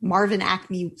 Marvin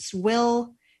Acme's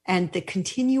Will, and The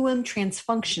Continuum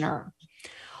Transfunctioner.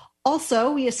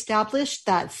 Also, we established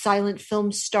that silent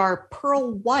film star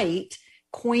Pearl White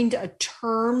coined a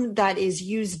term that is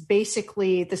used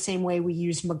basically the same way we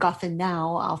use MacGuffin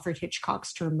now, Alfred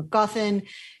Hitchcock's term MacGuffin.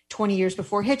 20 years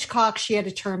before Hitchcock, she had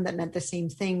a term that meant the same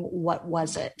thing. What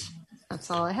was it? That's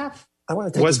all I have.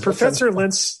 Was Professor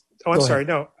Lynch's... Oh, I'm sorry.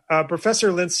 No.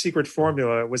 Professor Lynch's Secret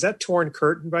Formula, was that Torn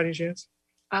Curtain by any chance?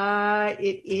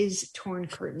 It is Torn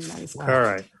Curtain. That is correct. All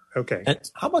right. Okay. And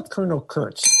how about Colonel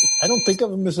Kurtz? I don't think of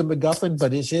him as a MacGuffin,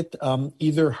 but is it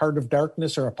either Heart of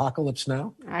Darkness or Apocalypse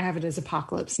Now? I have it as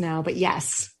Apocalypse Now, but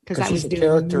yes, because I he's was a doing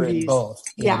character movies. in both.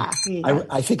 Yeah.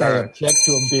 I think I object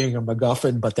to him being a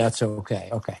MacGuffin, but that's okay.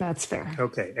 Okay. That's fair.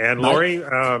 Okay. And Laurie?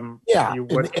 In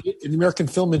the American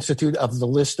Film Institute, of the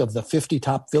list of the 50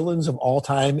 top villains of all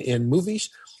time in movies,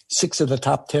 6 of the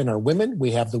top 10 are women.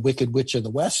 We have the Wicked Witch of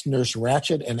the West, Nurse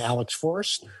Ratched, and Alex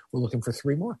Forrest. We're looking for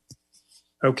 3 more.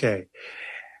 Okay.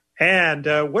 And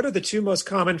what are the 2 most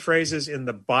common phrases in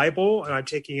the Bible? And I'm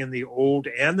taking in the Old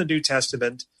and the New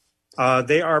Testament.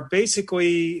 They are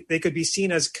basically, they could be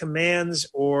seen as commands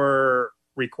or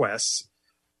requests.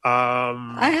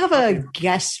 I have a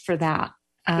guess for that.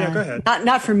 Yeah, go ahead.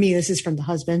 Not from me. This is from the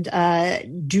husband.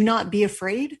 Do not be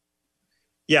afraid.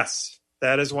 Yes,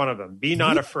 that is one of them. Be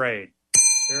not afraid.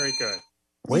 Very good.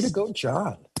 Way to go,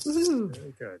 John. Woo-hoo.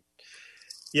 Very good.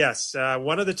 Yes,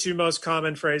 one of the 2 most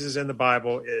common phrases in the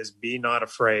Bible is "be not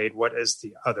afraid." What is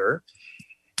the other?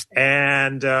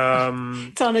 And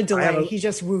it's on a delay. He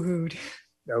just woohooed.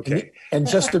 Okay. And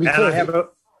just to be clear,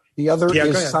 the other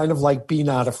is kind of like "be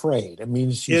not afraid." It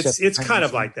means it's kind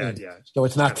of like that. Yeah. So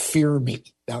it's not "fear me."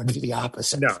 That would be the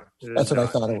opposite. No, that's what I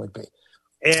thought it would be.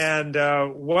 And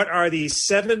what are the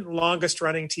 7 longest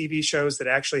running TV shows that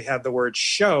actually have the word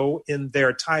 "show" in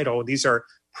their title? These are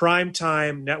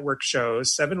primetime network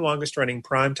shows, 7 longest running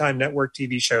primetime network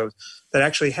TV shows that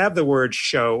actually have the word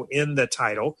 "show" in the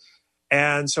title.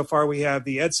 And so far we have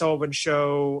the Ed Sullivan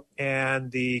Show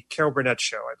and the Carol Burnett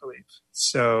Show, I believe.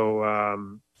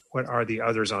 So what are the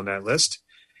others on that list?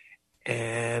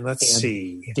 And let's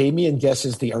see. Damien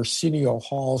guesses the Arsenio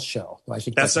Hall Show. I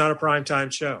think that's not a primetime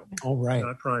show. Oh, right.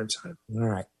 Not primetime. All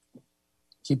right.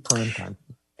 Keep primetime.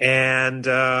 And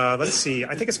let's see.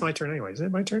 I think it's my turn anyway. Is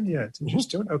it my turn? Yeah, it's just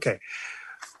doing it. Okay.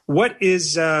 What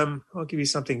is, I'll give you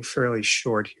something fairly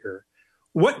short here.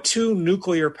 What 2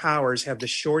 nuclear powers have the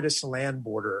shortest land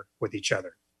border with each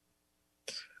other?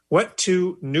 What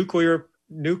 2 nuclear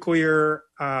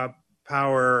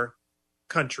power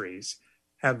countries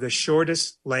have the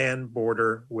shortest land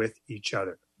border with each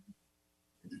other?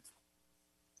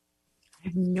 I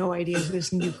have no idea if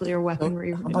there's nuclear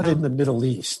weaponry. How about in the Middle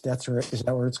East? Is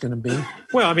that where it's going to be?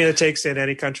 Well, I mean, it takes in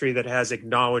any country that has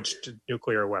acknowledged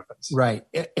nuclear weapons. Right.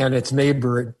 And its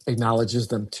neighbor acknowledges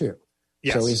them too.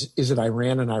 Yes. So is it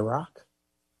Iran and Iraq?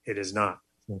 It is not.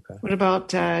 Okay. What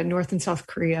about North and South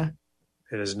Korea?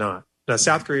 It is not. Now,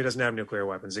 South Korea doesn't have nuclear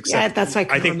weapons. Except that's I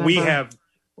think remember. We have.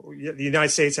 The United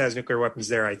States has nuclear weapons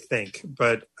there, I think,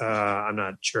 but I'm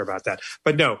not sure about that.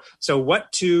 But no. So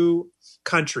what 2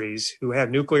 countries who have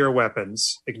nuclear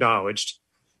weapons acknowledged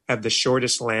have the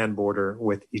shortest land border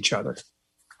with each other?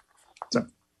 So,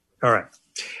 all right.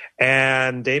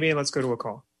 And Damien, let's go to a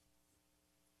call.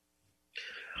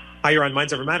 Hi, you're on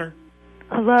Minds Over Matter.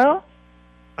 Hello?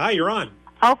 Hi, you're on.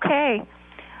 Okay.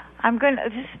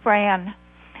 This is Fran.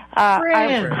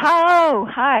 Fran.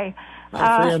 Hi.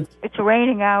 Hi, Fran. It's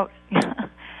raining out.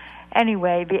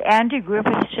 Anyway, the Andy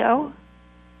Griffith Show.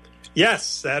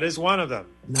 Yes, that is one of them.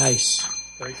 Nice.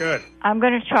 Very good. I'm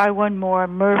going to try one more.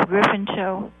 Merv Griffin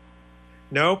Show.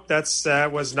 Nope, that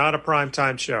was not a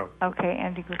primetime show. Okay,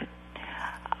 Andy Griffith.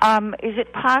 Is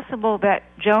it possible that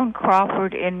Joan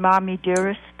Crawford in Mommy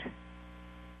Dearest?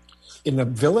 In the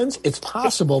villains, it's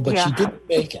possible, but she didn't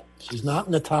make it. She's not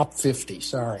in the top 50.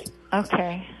 Sorry.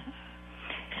 Okay.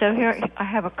 So here I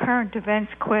have a current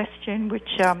events question, which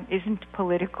isn't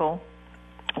political.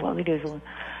 Well, it is.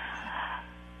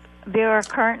 There are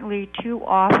currently 2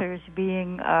 authors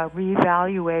being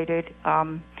reevaluated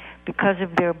because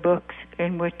of their books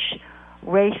in which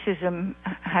racism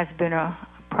has been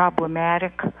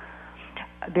problematic.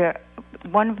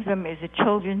 One of them is a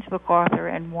children's book author,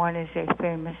 and one is a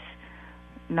famous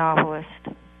novelist.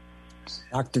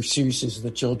 Dr. Seuss is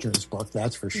the children's book,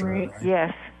 that's for sure. Right?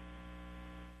 Yes.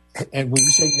 And were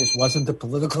you saying this wasn't a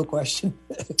political question?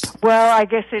 Well, I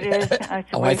guess it is.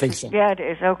 I think so. Yeah, it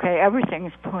is. Okay, everything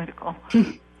is political.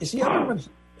 Is the other one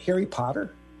Harry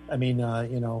Potter? I mean,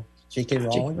 J.K.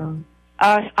 Rowling?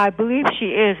 I believe she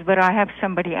is, but I have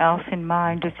somebody else in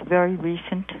mind. It's very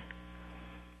recent.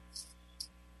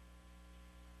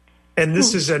 And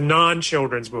this is a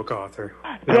non-children's book author.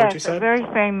 Yes, a very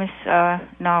famous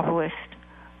novelist.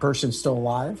 Person still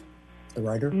alive? The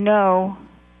writer? No.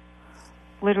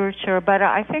 Literature, but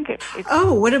I think it's...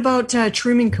 Oh, what about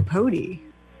Truman Capote?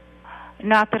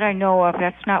 Not that I know of.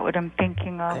 That's not what I'm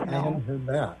thinking of. I haven't heard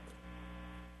that.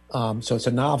 So it's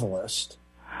a novelist.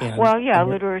 And,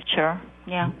 literature.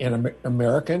 Yeah. And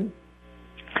American?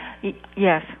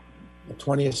 Yes. The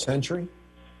 20th century?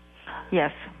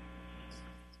 Yes.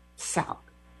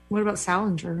 What about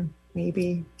Salinger?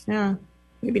 Maybe. Yeah,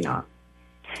 maybe not.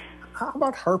 How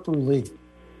about Harper Lee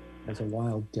as a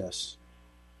wild guess?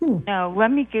 No,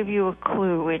 let me give you a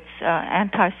clue. It's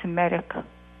anti-Semitic.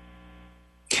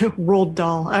 Roald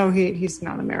Dahl. Oh, he's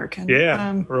not American.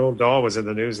 Yeah, Roald Dahl was in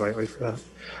the news lately for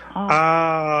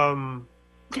that.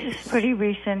 This is pretty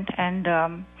recent, and,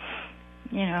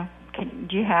 do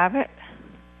you have it?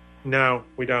 No,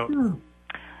 we don't.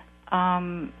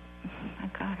 I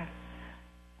got it.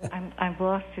 I've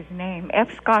lost his name. F.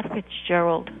 Scott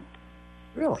Fitzgerald.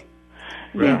 Really?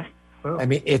 Yes. Well, I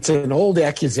mean, it's an old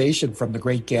accusation from The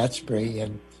Great Gatsby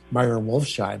and Meyer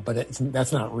Wolfsheim, but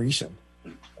that's not recent.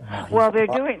 Well,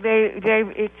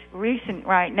 it's recent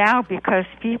right now because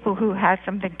people who have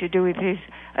something to do with his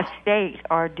estate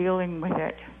are dealing with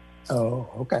it. Oh,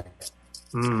 okay.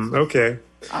 Okay.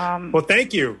 Well,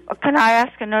 thank you. Can I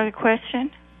ask another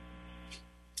question?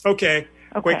 Okay.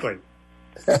 Quickly.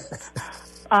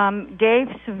 Dave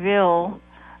Seville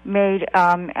made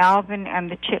Alvin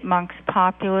and the Chipmunks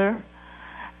popular.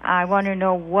 I want to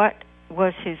know what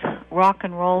was his rock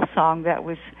and roll song that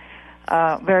was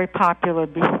very popular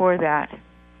before that.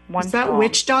 Was that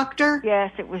Witch Doctor?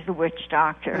 Yes, it was the Witch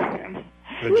Doctor.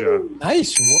 Good job.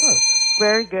 Nice work.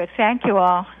 Very good. Thank you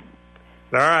all.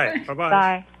 All right. Bye-bye.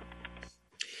 Bye.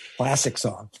 Classic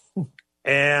song.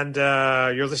 And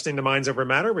you're listening to Minds Over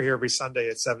Matter. We're here every Sunday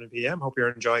at 7 p.m. Hope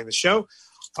you're enjoying the show.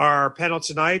 Our panel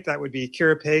tonight, that would be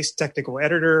Kira Pace, technical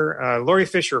editor, Laury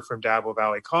Fischer from Dabble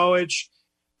Valley College,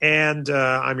 and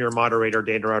I'm your moderator,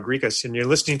 Dana Rodriguez. And you're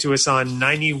listening to us on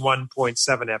 91.7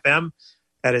 FM.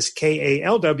 That is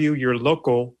KALW, your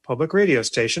local public radio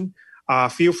station.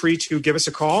 Feel free to give us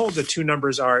a call. The 2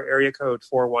 numbers are area code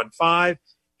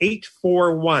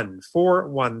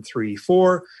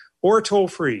 415-841-4134 or toll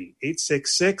free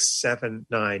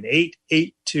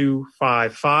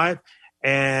 866-798-8255.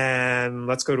 And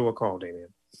let's go to a call, Damien.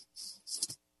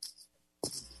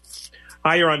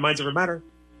 Hi, you're on Minds Over Matter.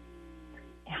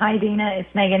 Hi, Dana. It's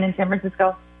Megan in San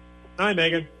Francisco. Hi,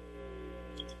 Megan.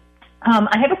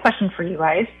 I have a question for you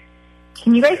guys.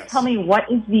 Can you guys tell me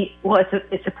what is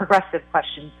it's a progressive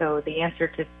question, so the answer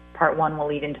to part 1 will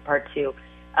lead into part 2.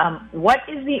 What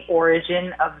is the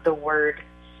origin of the word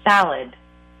salad?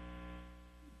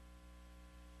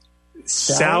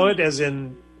 Salad as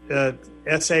in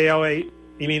S-A-L-A?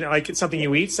 You mean like it's something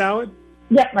you eat, salad?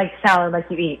 Yeah, like salad, like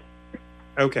you eat.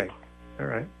 Okay. All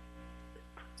right.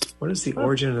 What is the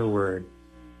origin of the word?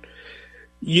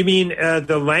 You mean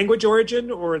the language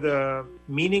origin or the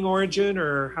meaning origin,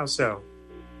 or how so?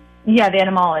 Yeah, the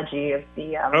etymology of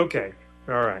the... Okay.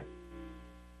 All right.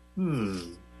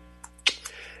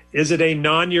 Is it a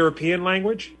non-European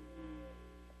language?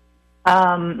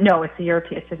 No, it's a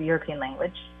European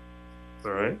language.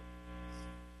 All right.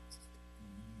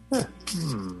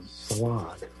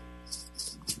 Salad.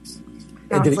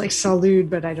 Sounds like salud,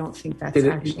 but I don't think that's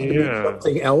actually...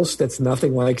 something else that's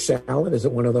nothing like salad? Is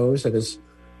it one of those that is,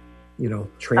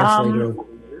 translated over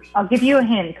the years? I'll give you a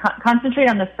hint. Concentrate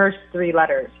on the first 3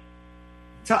 letters.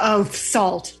 So,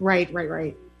 salt. Right.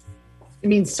 It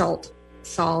means salt.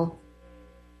 Sol.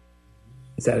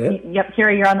 Is that it? Yep,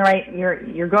 Kira, you're on the right.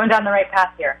 You're going down the right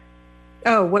path here.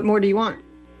 Oh, what more do you want?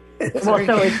 Well,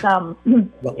 so it's from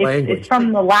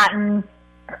the Latin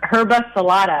herba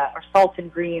salata, or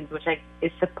salted greens, which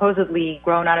is supposedly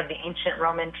grown out of the ancient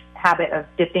Roman habit of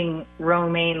dipping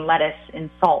romaine lettuce in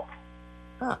salt.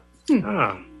 All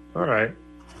right.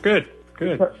 Good.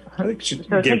 So, I think you should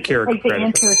so give Kira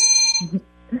credit.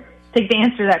 Take the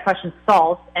answer to that question,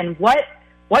 salt. And what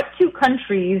two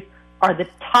countries are the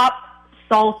top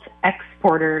salt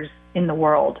exporters in the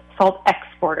world? Salt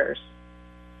exporters.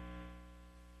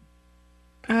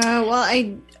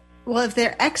 Well, if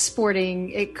they're exporting,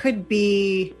 it could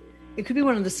be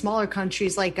one of the smaller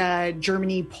countries like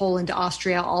Germany, Poland,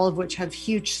 Austria, all of which have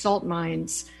huge salt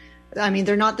mines. I mean,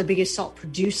 they're not the biggest salt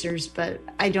producers, but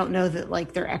I don't know that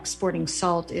like they're exporting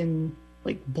salt in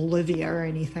like Bolivia or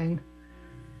anything.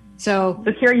 So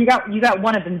Kira, you got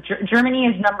one of them. Germany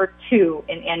is number 2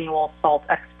 in annual salt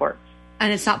exports.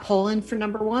 And it's not Poland for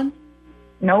number 1?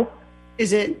 Nope.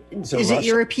 Is it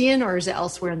European or is it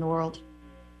elsewhere in the world?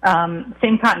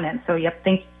 Same continent. So yep,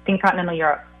 think continental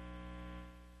Europe.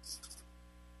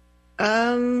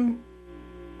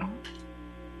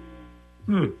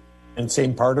 And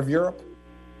same part of Europe?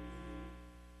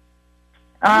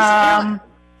 Go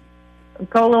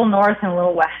a little north and a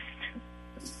little west.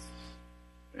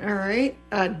 All right.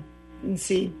 Let's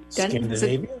see. Is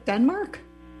it Denmark?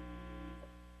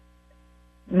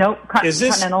 Nope.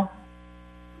 Continental.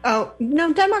 Oh,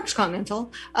 no, Denmark's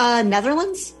continental.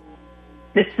 Netherlands?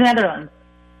 It's Netherlands.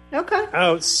 Okay.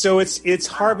 Oh, so it's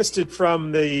harvested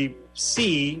from the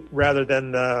sea rather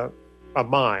than a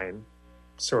mine,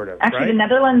 sort of. Actually, right? the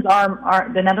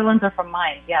Netherlands are from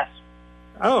mines. Yes.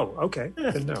 Oh, okay.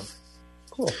 Didn't know.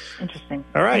 Cool. Interesting.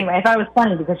 All right. Anyway, I thought it was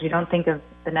funny because you don't think of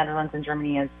the Netherlands and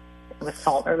Germany with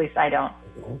salt, or at least I don't.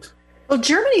 Well,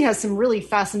 Germany has some really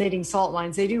fascinating salt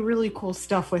mines. They do really cool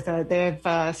stuff with it. They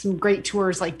have some great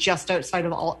tours, like just outside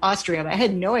of Austria. But I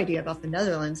had no idea about the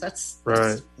Netherlands. That's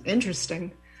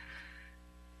interesting.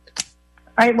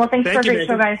 All right. Well, thanks for a great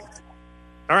show, guys.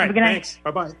 All right. Have a good night. Thanks.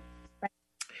 Bye-bye. Bye.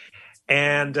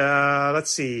 And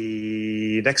let's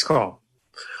see. Next call.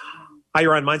 Hi,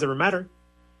 you're on Minds Over Matter.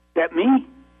 That me?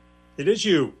 It is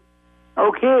you.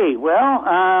 Okay.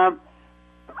 Well,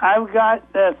 I've got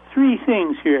 3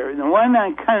 things here. The one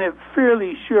I'm kind of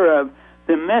fairly sure of,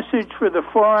 the message for the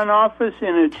Foreign Office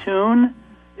in a tune,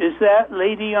 is that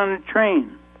Lady on a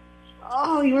Train.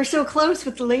 Oh, you were so close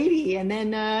with the lady, and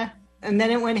then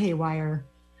it went haywire.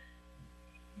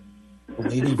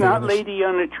 It's not Lady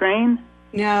on a Train?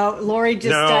 No, Laurie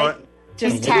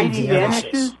just tagged you.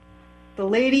 Vanishes? The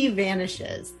lady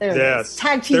vanishes. There it is.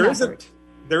 Tag team effort.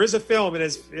 There is a film.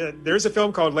 There's a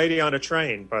film called Lady on a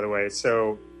Train, by the way.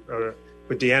 So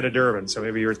with Deanna Durbin. So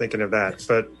maybe you were thinking of that,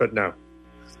 but no.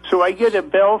 So I get a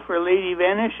bell for Lady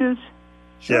Vanishes?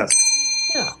 Sure. Yes.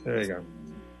 Yeah. There you go.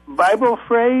 Bible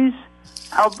phrase?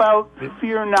 How about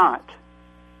fear not?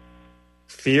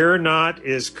 Fear not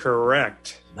is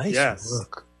correct. Nice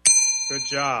work. Good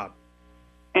job.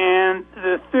 And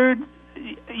the third,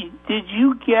 did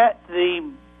you get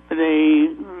the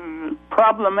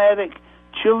problematic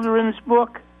children's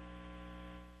book?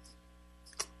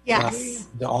 Yes.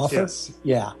 The author? Yes.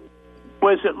 Yeah.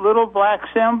 Was it Little Black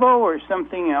Sambo or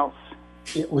something else?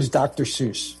 It was Dr.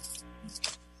 Seuss.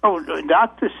 Oh,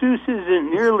 Dr. Seuss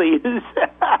isn't nearly as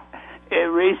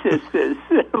racist as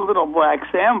Little Black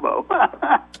Sambo.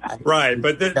 Right,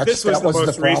 but this was the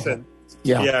most recent.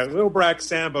 Yeah, Little Black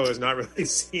Sambo is not really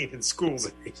seen in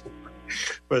schools anymore,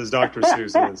 but as Dr.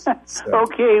 Seuss is. So.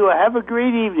 Okay, well, have a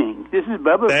great evening. This is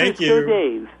Bubba Fisco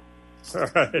Dave. All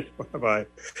right, bye-bye.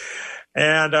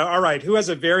 And, all right, who has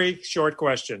a very short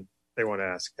question they want to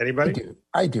ask? Anybody?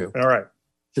 I do. All right.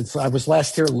 Since I was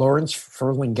last here, Lawrence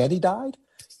Ferlinghetti died,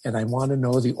 and I want to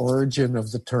know the origin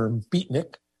of the term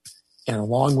beatnik, and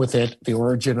along with it, the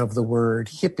origin of the word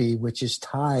hippie, which is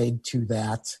tied to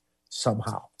that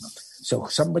somehow. So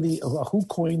somebody, who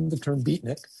coined the term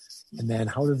beatnik, and then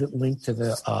how did it link to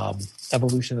the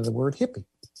evolution of the word hippie?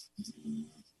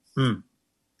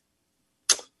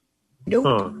 Nope.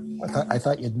 Huh. I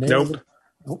thought you'd nailed it.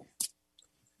 Nope.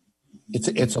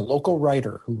 It's a local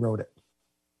writer who wrote it.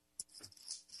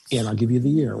 And I'll give you the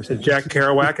year. Did Jack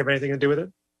Kerouac have anything to do with it?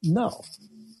 No.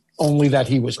 Only that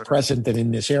he was present and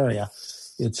in this area.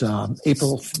 It's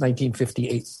April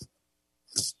 1958.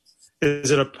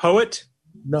 Is it a poet?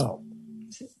 No.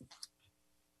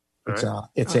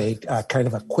 It's a kind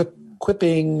of a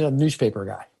quipping newspaper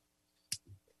guy.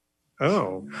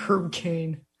 Oh. Herb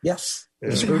Cain. Yes.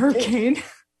 Is it Herb Cain?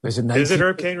 Is it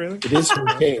Herb Cain, really? It is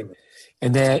Herb Cain.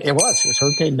 And then it was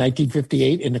Hurricane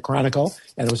 1958 in the Chronicle,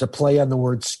 and it was a play on the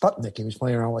word Sputnik. He was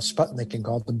playing around with Sputnik and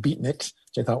called them beatniks,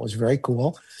 which I thought was very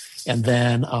cool. And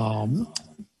then,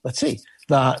 let's see,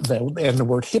 the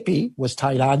word hippie was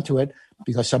tied onto it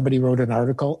because somebody wrote an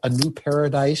article, A New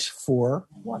Paradise for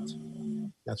what?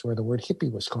 That's where the word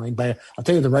hippie was coined by. I'll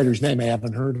tell you the writer's name. I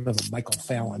haven't heard of him, Michael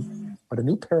Fallon. But A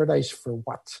New Paradise for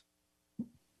what?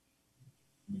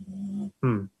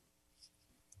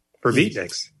 For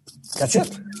beatniks. That's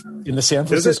it. In the San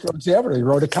Francisco Examiner, he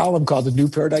wrote a column called "The New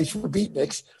Paradise for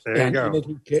Beatniks." There you go. In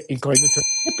it, he coined the term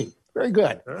hippie. Very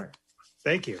good. All right.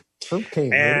 Thank you. Okay.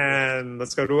 And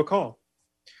let's go to a call.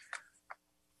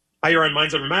 Hi, you're on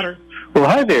Minds Over Matter. Well,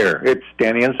 hi there. It's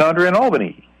Danny and Sandra in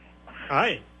Albany.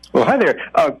 Hi. Well, hi there.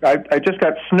 I just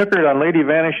got snookered on Lady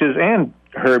Vanishes and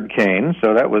Herb Cain,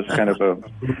 so that was kind of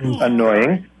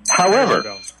annoying. However,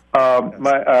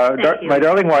 my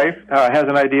darling wife has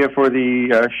an idea for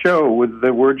the show with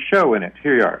the word show in it.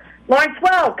 Here you are. Lawrence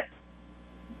Welk.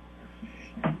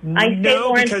 I say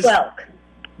Lawrence Welk.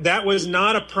 That was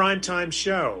not a primetime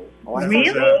show.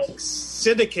 Really?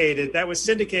 That was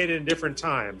syndicated in different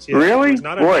times. Yeah, really? It was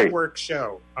not a network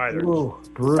show either.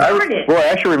 I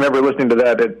actually remember listening to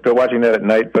that, watching that at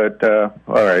night, but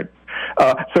all right.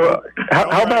 So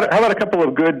how about a couple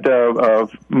of good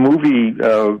movie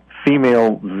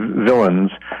female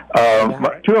villains?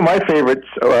 Two of my favorites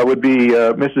would be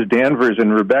Mrs. Danvers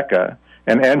in Rebecca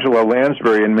and Angela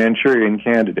Lansbury in Manchurian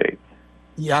Candidate.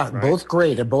 Yeah, both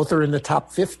great, and both are in the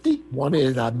top 50. One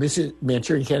is Mrs.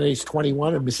 Manchurian Candidate's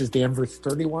 21 and Mrs. Danvers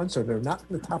 31, so they're not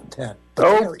in the top 10.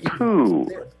 Oh, cool.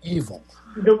 They're evil.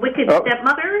 The Wicked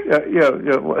Stepmother?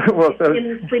 Yeah. Well,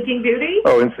 in Sleeping Beauty?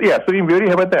 Sleeping Beauty.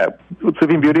 How about that?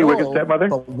 Sleeping Beauty, Wicked Stepmother?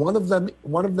 But one of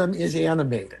them is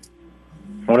animated.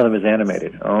 One of them is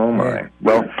animated. Oh my! Yeah.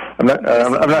 Well, I'm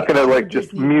not going to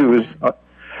just muse.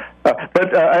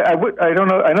 But I don't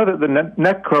know. I know that the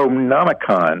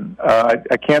Necronomicon.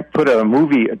 I can't put a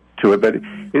movie to it, but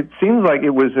it seems like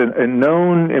it was a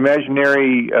known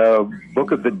imaginary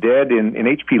book of the dead in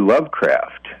H.P.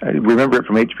 Lovecraft. I remember it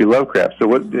from H.P. Lovecraft. So,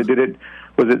 was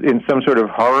it in some sort of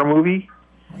horror movie?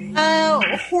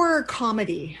 Horror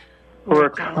comedy. Horror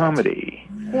comedy.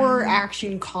 Horror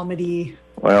action comedy.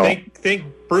 Well, think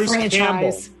Bruce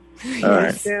Campbell. All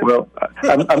right. Well,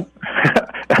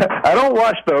 I don't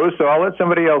watch those, so I'll let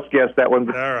somebody else guess that one.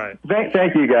 All right.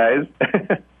 Thank you, guys.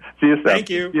 See you soon. Thank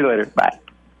you. See you later. Bye.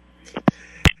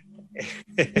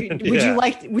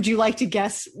 Would you like to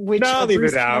guess which? No, leave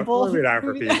Bruce it out. Campbell? Leave it out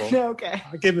for people. Okay.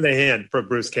 I'll give them the hint for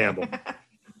Bruce Campbell.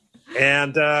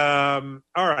 And all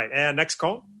right. And next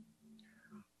call.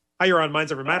 Hi, you're on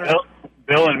Minds Over Matter.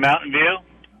 Bill in Mountain View.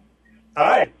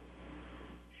 Hi.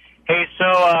 Hey, so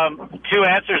two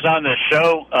answers on the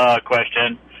show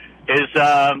question. Is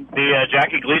the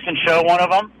Jackie Gleason show one of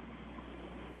them?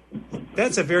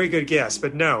 That's a very good guess,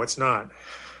 but no, it's not.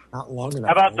 Not long enough.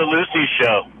 How about the Lucy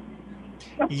show?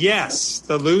 Yes,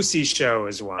 the Lucy show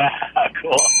is one.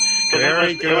 Cool.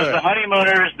 Very good. It was the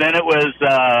Honeymooners, then it was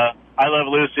I Love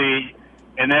Lucy,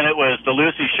 and then it was the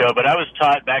Lucy show. But I was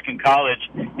taught back in college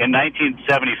in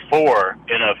 1974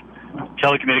 in a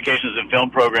telecommunications and film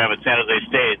program at San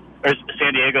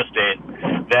Diego State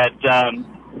that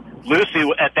Lucy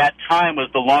at that time was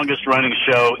the longest running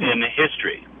show in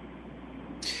history.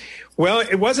 Well,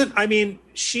 it wasn't. I mean,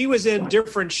 she was in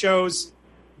different shows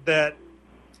that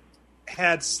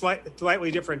had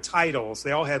slightly different titles.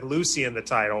 They all had Lucy in the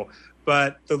title,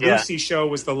 but the Lucy show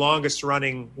was the longest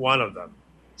running one of them.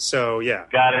 So, yeah.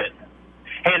 Got it.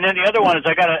 Hey, and then the other one is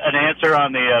I got an answer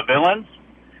on the villains.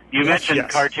 You mentioned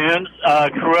cartoons.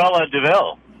 Cruella de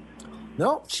Vil.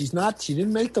 No, she's not. She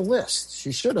didn't make the list.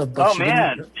 She should have. But she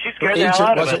scared the hell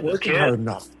out of us. Wasn't working hard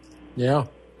enough. Yeah.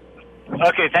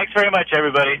 Okay, thanks very much,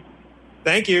 everybody.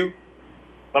 Thank you.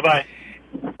 Bye-bye.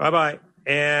 Bye-bye.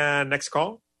 And next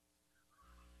call.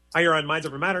 Hi, you're on Minds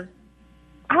Over Matter.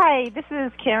 Hi, this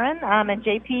is Karen. I'm at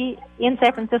JP in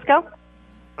San Francisco.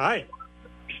 Hi.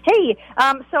 Hey,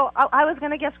 so I was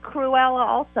going to guess Cruella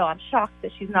also. I'm shocked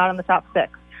that she's not in the top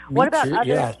 6. What about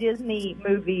other Disney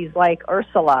movies like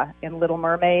Ursula in Little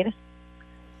Mermaid?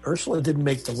 Ursula didn't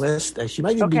make the list. She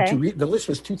might even be too. The list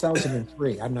was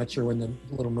 2003. I'm not sure when the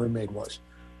Little Mermaid was.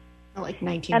 Like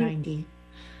 1990.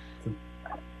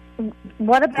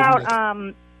 What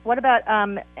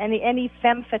about any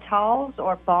femme fatales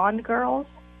or Bond girls?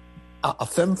 A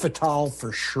femme fatale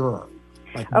for sure.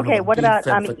 What about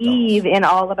Eve in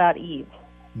All About Eve?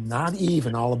 Not Eve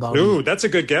in All About Eve. Ooh, that's a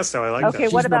good guess, though. I like that. Okay,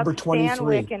 what about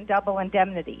Stanwyck in Double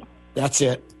Indemnity? That's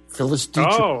it. Phyllis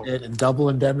Dietrich in Double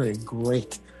Indemnity.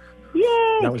 Great.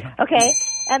 Yay! Okay,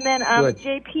 And then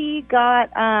JP got,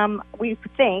 we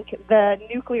think, the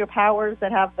nuclear powers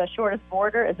that have the shortest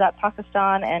border. Is that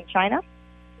Pakistan and China?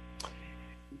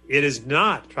 It is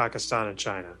not Pakistan and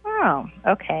China. Oh,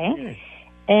 okay.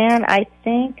 And I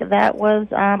think that was.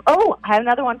 I have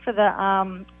another one for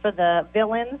the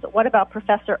villains. What about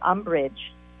Professor Umbridge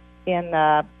in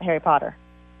Harry Potter?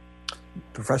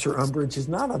 Professor Umbridge is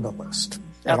not on the list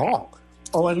at all.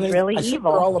 Oh, and he's really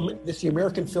evil. This is the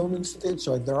American Film Institute,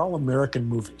 so they're all American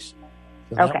movies.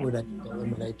 So that would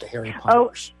eliminate the Harry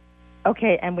Potters. Oh,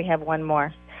 okay, and we have one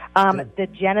more. The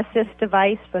Genesis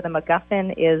device for the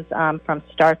MacGuffin is from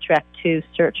Star Trek II,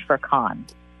 Search for Khan.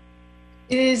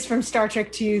 It is from Star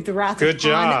Trek II, The Wrath of Khan. Good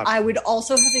job. I would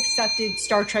also have accepted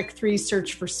Star Trek III,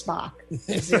 Search for Spock.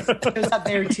 It goes up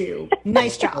there, too.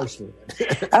 Nice job.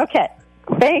 Okay.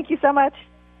 Thank you so much.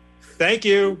 Thank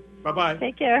you. Bye-bye.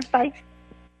 Take care. Bye.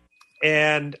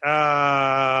 And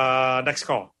next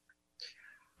call.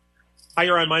 Hi,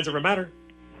 you're on Minds Over Matter.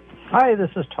 Hi,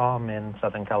 this is Tom in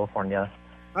Southern California.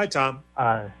 Hi, Tom.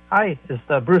 Hi, is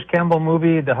the Bruce Campbell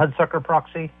movie The Hudsucker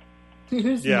Proxy? It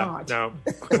is not.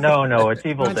 No, it's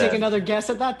Evil Want Dead. to take another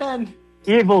guess at that then?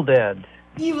 Evil Dead.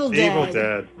 Evil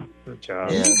Dead. Good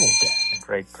job. Yeah. Evil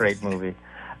Dead. Great movie.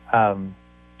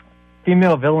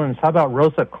 Female villains. How about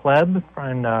Rosa Klebb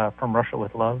from Russia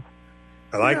with Love?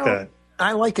 I like that.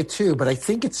 I like it too, but I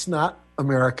think it's not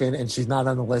American, and she's not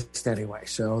on the list anyway.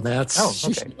 So that's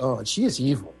she is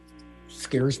evil.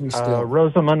 Scares me still.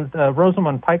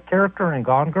 Rosamund Pike character in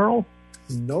Gone Girl?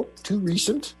 Nope, too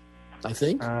recent, I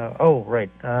think. Right.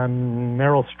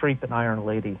 Meryl Streep in Iron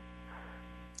Lady.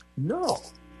 No,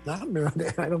 not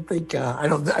Meryl. I don't think. I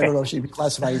don't know if she'd be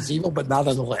classified as evil, but not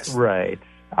on the list. Right.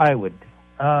 I would.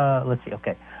 Let's see.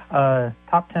 Okay.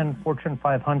 Top 10 Fortune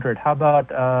 500. How about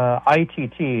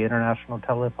ITT, International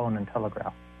Telephone and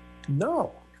Telegraph?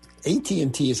 No.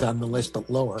 AT&T is on the list, but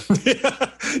lower.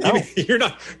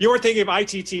 You were thinking of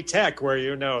ITT Tech,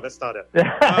 where that's not it.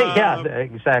 Yeah,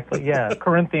 exactly. Yeah,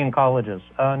 Corinthian colleges.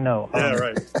 No. Yeah,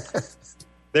 right.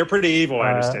 They're pretty evil,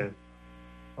 I understand.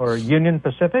 Or Union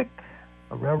Pacific?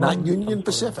 A railroad? Not Union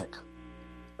Pacific.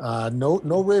 No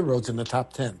railroads in the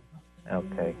top 10.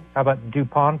 Okay. How about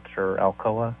DuPont or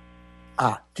Alcoa?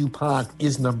 DuPont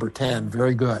is number 10.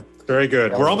 Very good. Very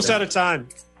good. We're almost out of time.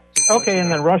 Okay, and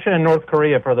then Russia and North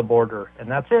Korea for the border. And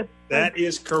that's it. That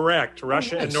is correct.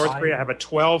 Russia and North Korea have a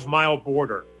 12-mile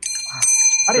border.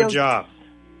 Wow. Good job.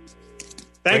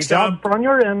 Thanks, Tom. Job on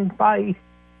your end. Bye.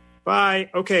 Bye.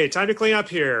 Okay, time to clean up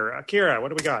here. Kira, what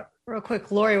do we got? Real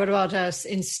quick, Laurie, what about us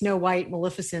in Snow White,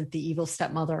 Maleficent, the evil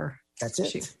stepmother? That's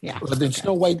it. Well, then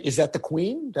Snow White, is that the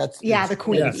queen? The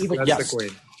queen. Yes, that's the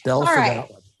queen. Bell for that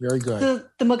one. Very good.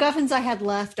 The MacGuffins I had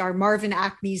left are Marvin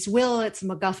Acme's Will. It's a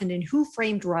MacGuffin in Who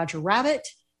Framed Roger Rabbit.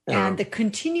 And the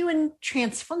continuing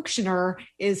transfunctioner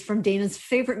is from Dana's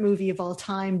favorite movie of all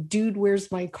time, Dude,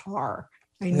 Where's My Car?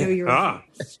 I know you're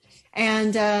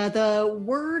And the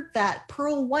word that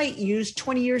Pearl White used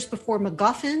 20 years before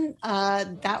MacGuffin,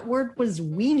 that word was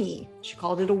weenie. She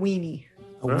called it a weenie.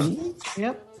 A weenie?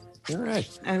 Yep. All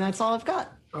right. And that's all I've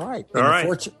got. All right.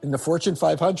 In the Fortune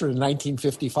 500 in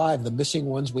 1955, the missing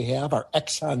ones we have are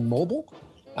ExxonMobil,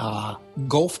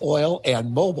 Gulf Oil,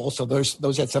 and Mobil. So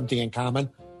those had something in common.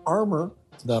 Armour,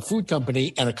 the food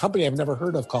company, and a company I've never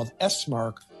heard of called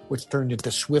S-Mark, which turned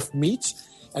into Swift Meats.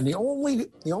 And the only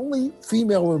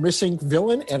female we're missing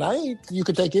villain, and you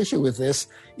could take issue with this,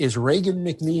 is Reagan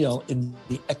McNeil in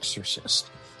The Exorcist.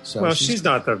 So she's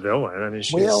not the villain. I mean,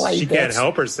 she can't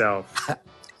help herself.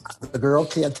 The girl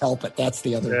can't help it. That's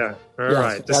the other. Yeah. All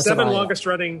right. The 7 longest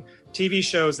running TV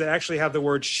shows that actually have the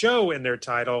word show in their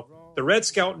title: The Red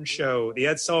Skelton Show, The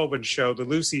Ed Sullivan Show, The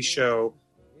Lucy Show,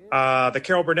 The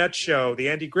Carol Burnett Show, The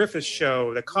Andy Griffith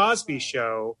Show, The Cosby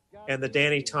Show, and The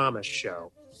Danny Thomas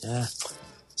Show. Yeah.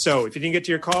 So if you didn't get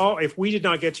to your call, if we did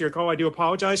not get to your call, I do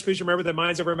apologize. Please remember that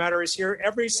Minds Over Matter is here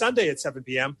every Sunday at 7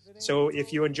 p.m. So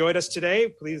if you enjoyed us today,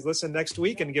 please listen next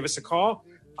week and give us a call.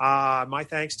 My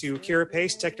thanks to Kira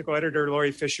Pace, technical editor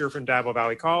Laury Fischer from Dabble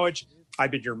Valley College.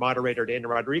 I've been your moderator, Dana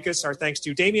Rodriguez. Our thanks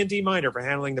to Damian D. Miner for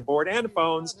handling the board and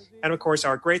phones. And, of course,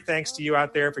 our great thanks to you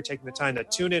out there for taking the time to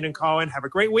tune in and call in. Have a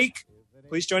great week.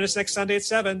 Please join us next Sunday at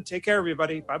 7. Take care,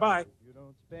 everybody. Bye-bye.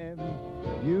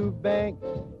 You bank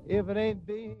if it ain't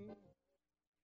big.